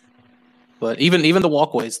 But even the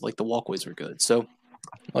walkways, like the walkways were good. So,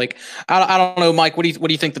 like, I don't know, Mike. What do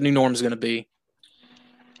you think the new norm is going to be?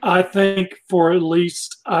 I think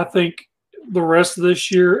the rest of this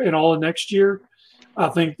year and all of next year, I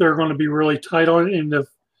think they're going to be really tight on it, and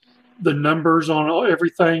the numbers on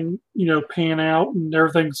everything, you know, pan out and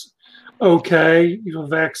everything's okay, you know,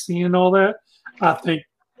 vaccine and all that. I think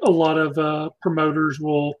a lot of promoters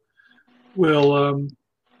will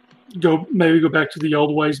maybe go back to the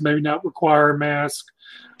old ways, maybe not require a mask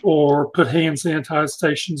or put hand sanitize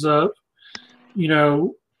stations up. You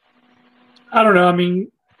know, I don't know. I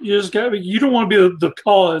mean, you don't want to be the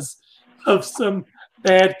cause of some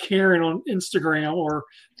bad Karen on Instagram or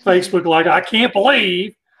Facebook. Like, I can't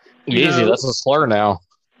believe. Easy, that's a slur now.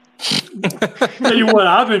 Tell you what,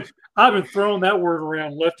 I've been throwing that word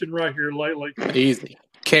around left and right here lately. Easy,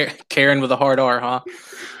 Karen with a hard R, huh?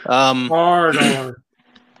 Hard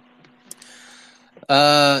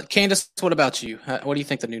R. Candace, what about you? What do you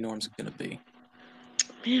think the new norm's going to be?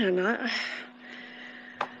 Man,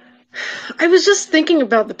 I was just thinking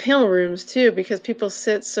about the panel rooms too, because people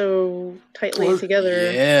sit so tightly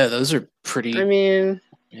together. Yeah, those are pretty. I mean,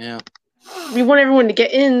 yeah. We want everyone to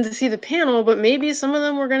get in to see the panel, but maybe some of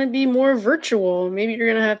them are going to be more virtual. Maybe you're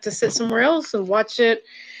going to have to sit somewhere else and watch it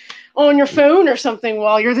on your phone or something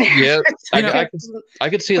while you're there. Yeah, I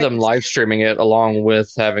could see them live streaming it along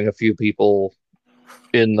with having a few people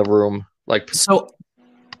in the room. So,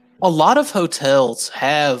 a lot of hotels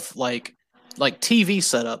have like TV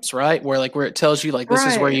setups, right? Where it tells you this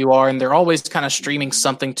is where you are, and they're always kind of streaming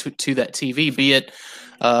something to that TV, be it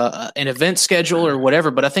an event schedule or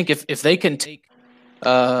whatever. But I think if they can take,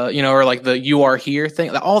 or like the "you are here"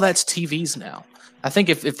 thing, all that's TVs now. I think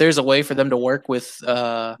if there's a way for them to work with,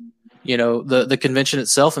 the convention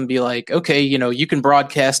itself and be like, okay, you can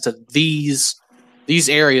broadcast to these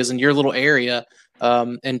areas in your little area,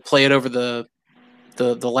 and play it over the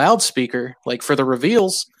loudspeaker, like for the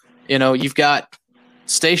reveals. You've got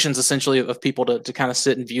stations essentially of people to kind of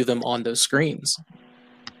sit and view them on those screens.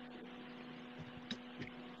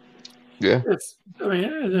 Yeah.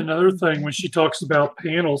 And another thing, when she talks about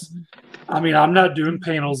panels, I mean, I'm not doing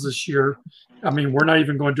panels this year. I mean, we're not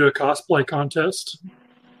even going to do a cosplay contest.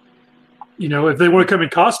 If they want to come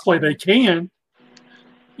and cosplay, they can,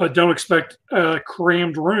 but don't expect a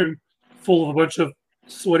crammed room full of a bunch of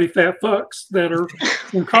sweaty fat fucks that are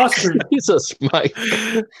in costume. Jesus, Mike.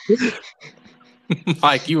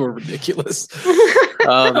 Mike, you were ridiculous.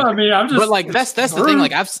 I mean, I'm just. But that's the thing.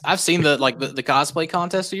 Like I've seen the cosplay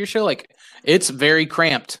contest of your show. Like it's very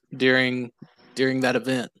cramped during that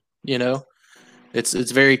event.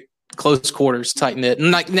 It's very close quarters, tight knit.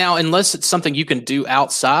 And now, unless it's something you can do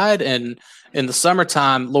outside and in the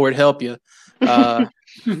summertime, Lord help you.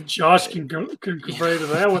 Josh can convey to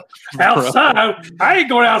that one. Outside, I ain't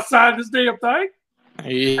going outside this damn thing.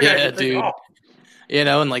 Yeah, dude.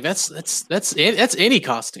 And that's any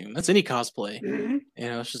costume. That's any cosplay. Mm-hmm.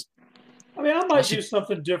 It's just. I mean, I might do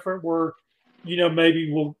something different where, maybe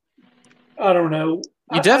we'll. I don't know.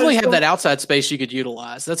 You definitely have that outside space you could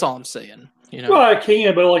utilize. That's all I'm saying. Well, I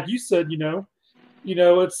can, but like you said,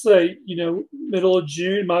 let's say, middle of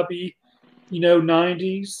June might be,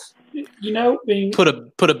 90s.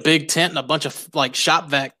 Put a big tent and a bunch of shop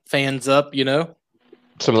vac fans up. Some of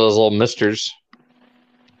those little misters.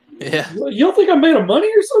 Yeah. You don't think I made a money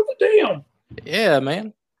or something? Damn. Yeah,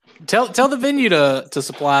 man. Tell the venue to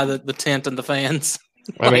supply the tent and the fans.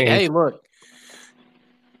 Hey, look,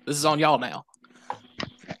 this is on y'all now.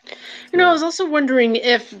 I was also wondering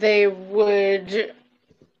if they would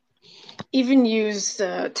even use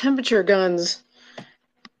temperature guns.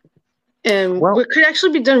 And what could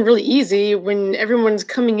actually be done really easy when everyone's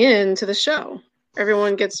coming in to the show.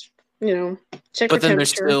 Everyone gets, checked for temperature. But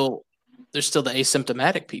then there's still the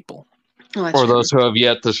asymptomatic people. Or true. Those who have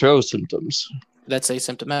yet to show symptoms. That's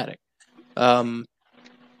asymptomatic. But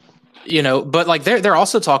they're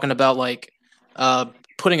also talking about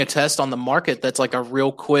putting a test on the market that's like a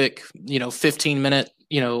real quick, 15-minute,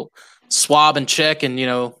 swab and check,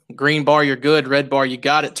 and green bar you're good, red bar you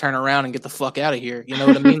got it, turn around and get the fuck out of here. You know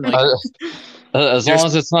what I mean? As long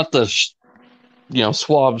as it's not the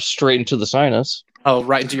swab straight into the sinus. Oh,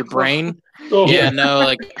 right into your brain. Oh. Yeah, no,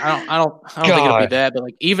 I don't think it'll be bad,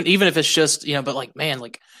 but even if it's just but man,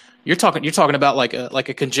 you're talking about like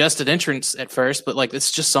a congested entrance at first, but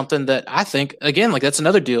it's just something that I think again that's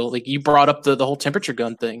another deal. Like you brought up the whole temperature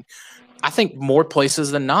gun thing. I think more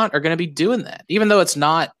places than not are going to be doing that, even though it's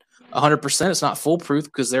not 100%. It's not foolproof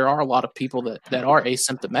because there are a lot of people that are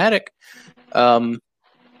asymptomatic.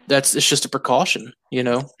 It's just a precaution,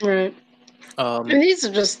 Right. And these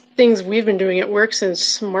are just things we've been doing at work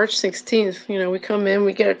since March 16th. We come in,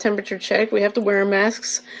 we get a temperature check. We have to wear our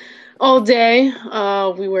masks all day.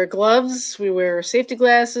 We wear gloves. We wear safety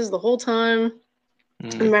glasses the whole time,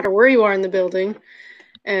 no matter where you are in the building.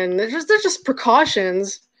 And they're just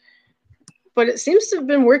precautions. But it seems to have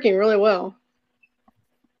been working really well.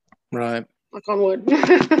 Right. Knock on wood.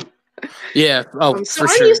 Yeah. Oh, so for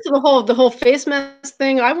I'm sure. used to the whole face mask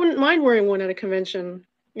thing. I wouldn't mind wearing one at a convention.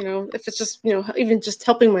 If it's just, even just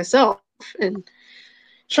helping myself and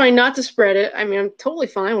trying not to spread it. I mean, I'm totally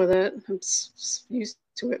fine with it. I'm used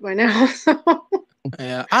to it by now. So.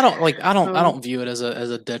 Yeah, I don't view it as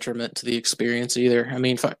a detriment to the experience either. I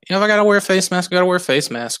mean, if I gotta wear a face mask, I gotta wear a face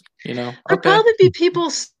mask. There'll probably be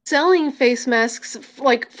people selling face masks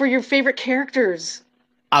like for your favorite characters.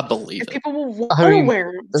 I believe it. People will want to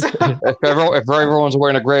wear them. So. If everyone's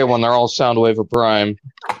wearing a gray one, they're all Soundwave or Prime.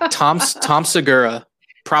 Tom Segura,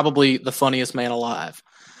 probably the funniest man alive.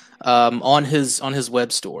 On his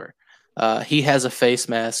web store, he has a face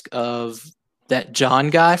mask of that John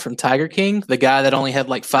guy from Tiger King, the guy that only had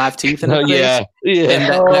like 5 teeth in his face. Yeah. And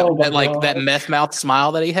that meth mouth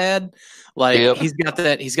smile that he had. Like he's got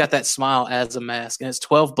that smile as a mask, and it's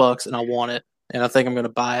 $12, and I want it, and I think I'm gonna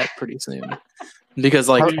buy it pretty soon because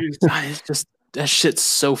it's just that shit's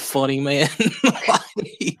so funny, man.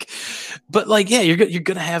 But you're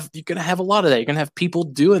gonna have a lot of that. You're gonna have people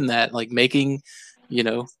doing that, like making,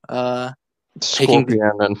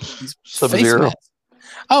 Scorpion and Sub-Zero.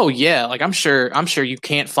 Oh yeah, like I'm sure you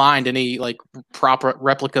can't find any like proper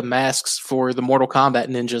replica masks for the Mortal Kombat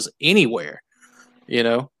ninjas anywhere,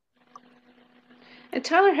 And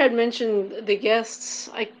Tyler had mentioned the guests.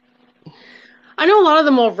 I know a lot of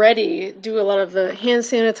them already do a lot of the hand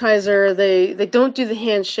sanitizer. They don't do the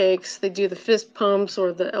handshakes. They do the fist pumps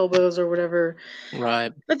or the elbows or whatever.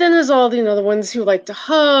 Right. But then there's all the ones who like to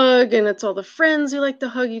hug, and it's all the friends who like to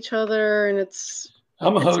hug each other, and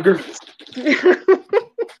I'm a hugger.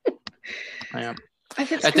 Yeah.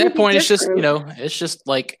 At that point, it's just it's just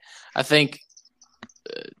like I think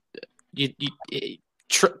you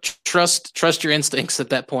trust your instincts at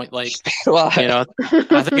that point. Like I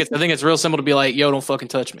think it's real simple to be like, yo, don't fucking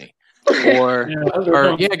touch me, or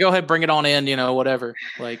go ahead, bring it on in, whatever.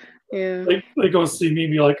 Like they go see me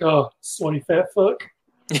and be like, oh, sweaty fat fuck.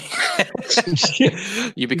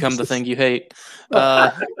 You become the thing you hate.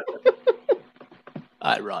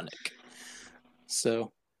 Ironic.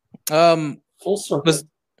 So, full circle.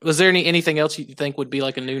 Was there anything else you think would be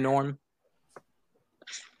like a new norm?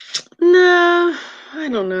 No, I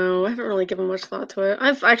don't know. I haven't really given much thought to it.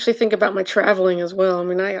 I've actually think about my traveling as well. I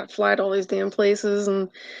mean, I got to fly to all these damn places, and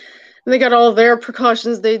they got all their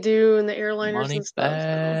precautions they do, and the airliners money and stuff.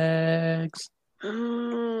 Bags.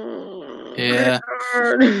 So. Yeah.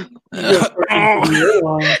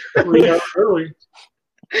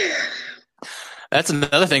 That's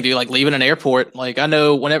another thing, dude. Like leaving an airport. Like I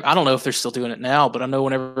know I don't know if they're still doing it now, but I know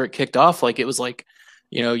whenever it kicked off, like it was like,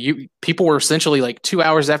 people were essentially like 2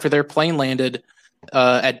 hours after their plane landed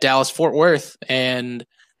at Dallas Fort Worth, and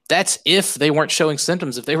that's if they weren't showing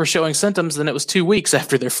symptoms. If they were showing symptoms, then it was 2 weeks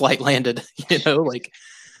after their flight landed. Again, like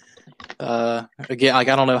I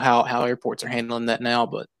don't know how airports are handling that now,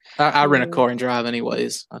 but I rent a car and drive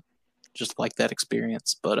anyways. I just like that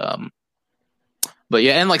experience, But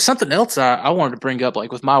yeah, and like something else I wanted to bring up,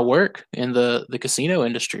 like with my work in the casino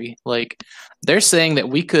industry, like they're saying that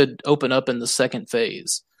we could open up in the second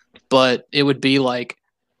phase, but it would be like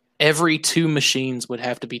every 2 machines would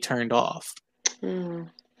have to be turned off. Mm.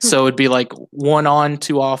 So it'd be like 1 on,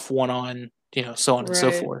 2 off, 1 on, so on and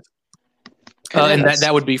so forth. And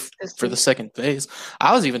that would be for the second phase.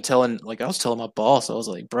 I was telling my boss, I was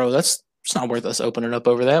like, bro, it's not worth us opening up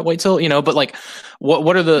over that. Wait till, but like,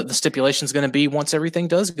 what are the stipulations going to be once everything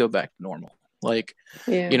does go back to normal? Like,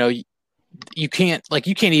 you can't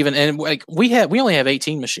even, and like we only have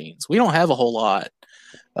 18 machines. We don't have a whole lot.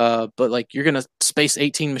 But like you're going to space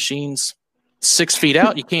 18 machines 6 feet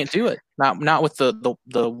out. You can't do it. Not with the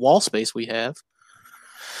wall space we have.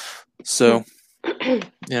 So,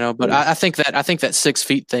 but I think that 6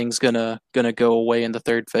 feet thing's gonna go away in the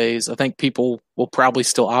third phase. I think people will probably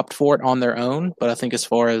still opt for it on their own, but I think as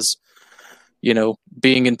far as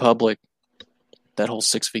being in public, that whole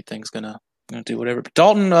 6 feet thing's gonna do whatever. But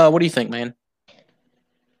Dalton, what do you think, man?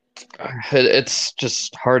 It's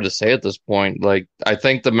just hard to say at this point. Like, I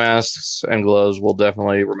think the masks and gloves will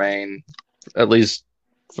definitely remain at least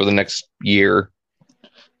for the next year,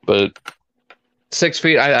 but 6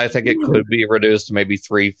 feet, I think it could be reduced to maybe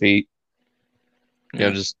 3 feet.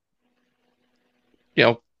 Just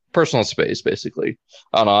personal space, basically.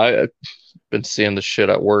 I don't know. I've been seeing the shit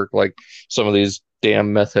at work, like some of these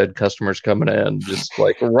damn meth head customers coming in, just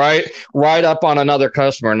like right up on another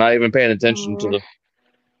customer, not even paying attention to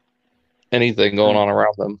anything going on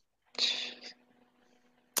around them.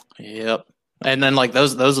 Yep. And then like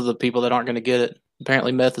those are the people that aren't going to get it.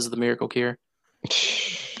 Apparently, meth is the miracle cure.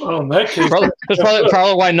 Oh, in that case,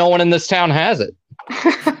 probably why no one in this town has it.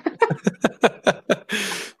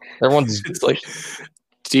 Everyone's like,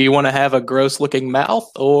 do you want to have a gross looking mouth,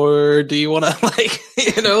 or do you want to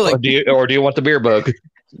or do you want the beer bug?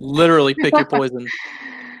 Literally pick your poison.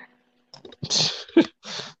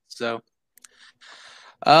 So,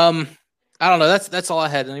 I don't know. That's all I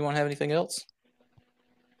had. Anyone have anything else?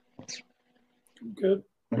 Good.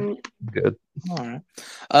 Good. All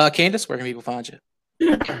right. Candace, where can people find you?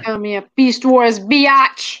 Tell me a Beast Wars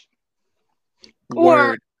biatch.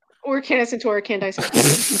 Word. Or Candace and Tora Candice.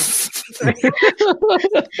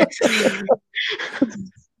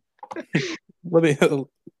 let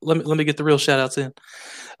me get the real shout outs in.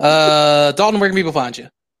 Dalton, where can people find you?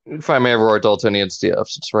 You can find me everywhere, Daltonians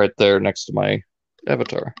DFs. It's right there next to my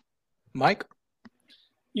avatar. Mike?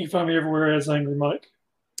 You can find me everywhere as Angry Mike.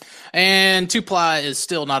 And 2-ply is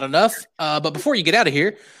still not enough. But before you get out of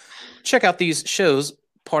here, check out these shows,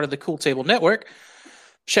 part of the Cool Table Network.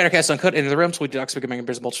 Shattercast Uncut, Into the Realms, we Docs, Big Mega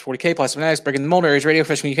Bears, Mulch 40K, Plastic Fanatics, Breaking the Mold, Aries Radio,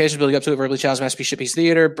 Fresh Communications, Building Up to It, Verbally Challenged, Masterpiece, Shitpiece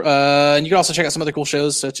Theater. And you can also check out some other cool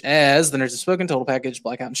shows, such as The Nerds Have Spoken, Total Package,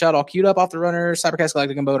 Blackout and Shout, All Queued Up, Off the Runner, Cybercast,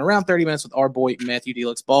 Galactic Gumbo, in around 30 minutes with our boy, Matthew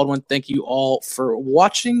Deluxe Baldwin. Thank you all for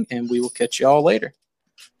watching, and we will catch you all later.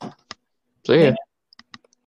 See ya.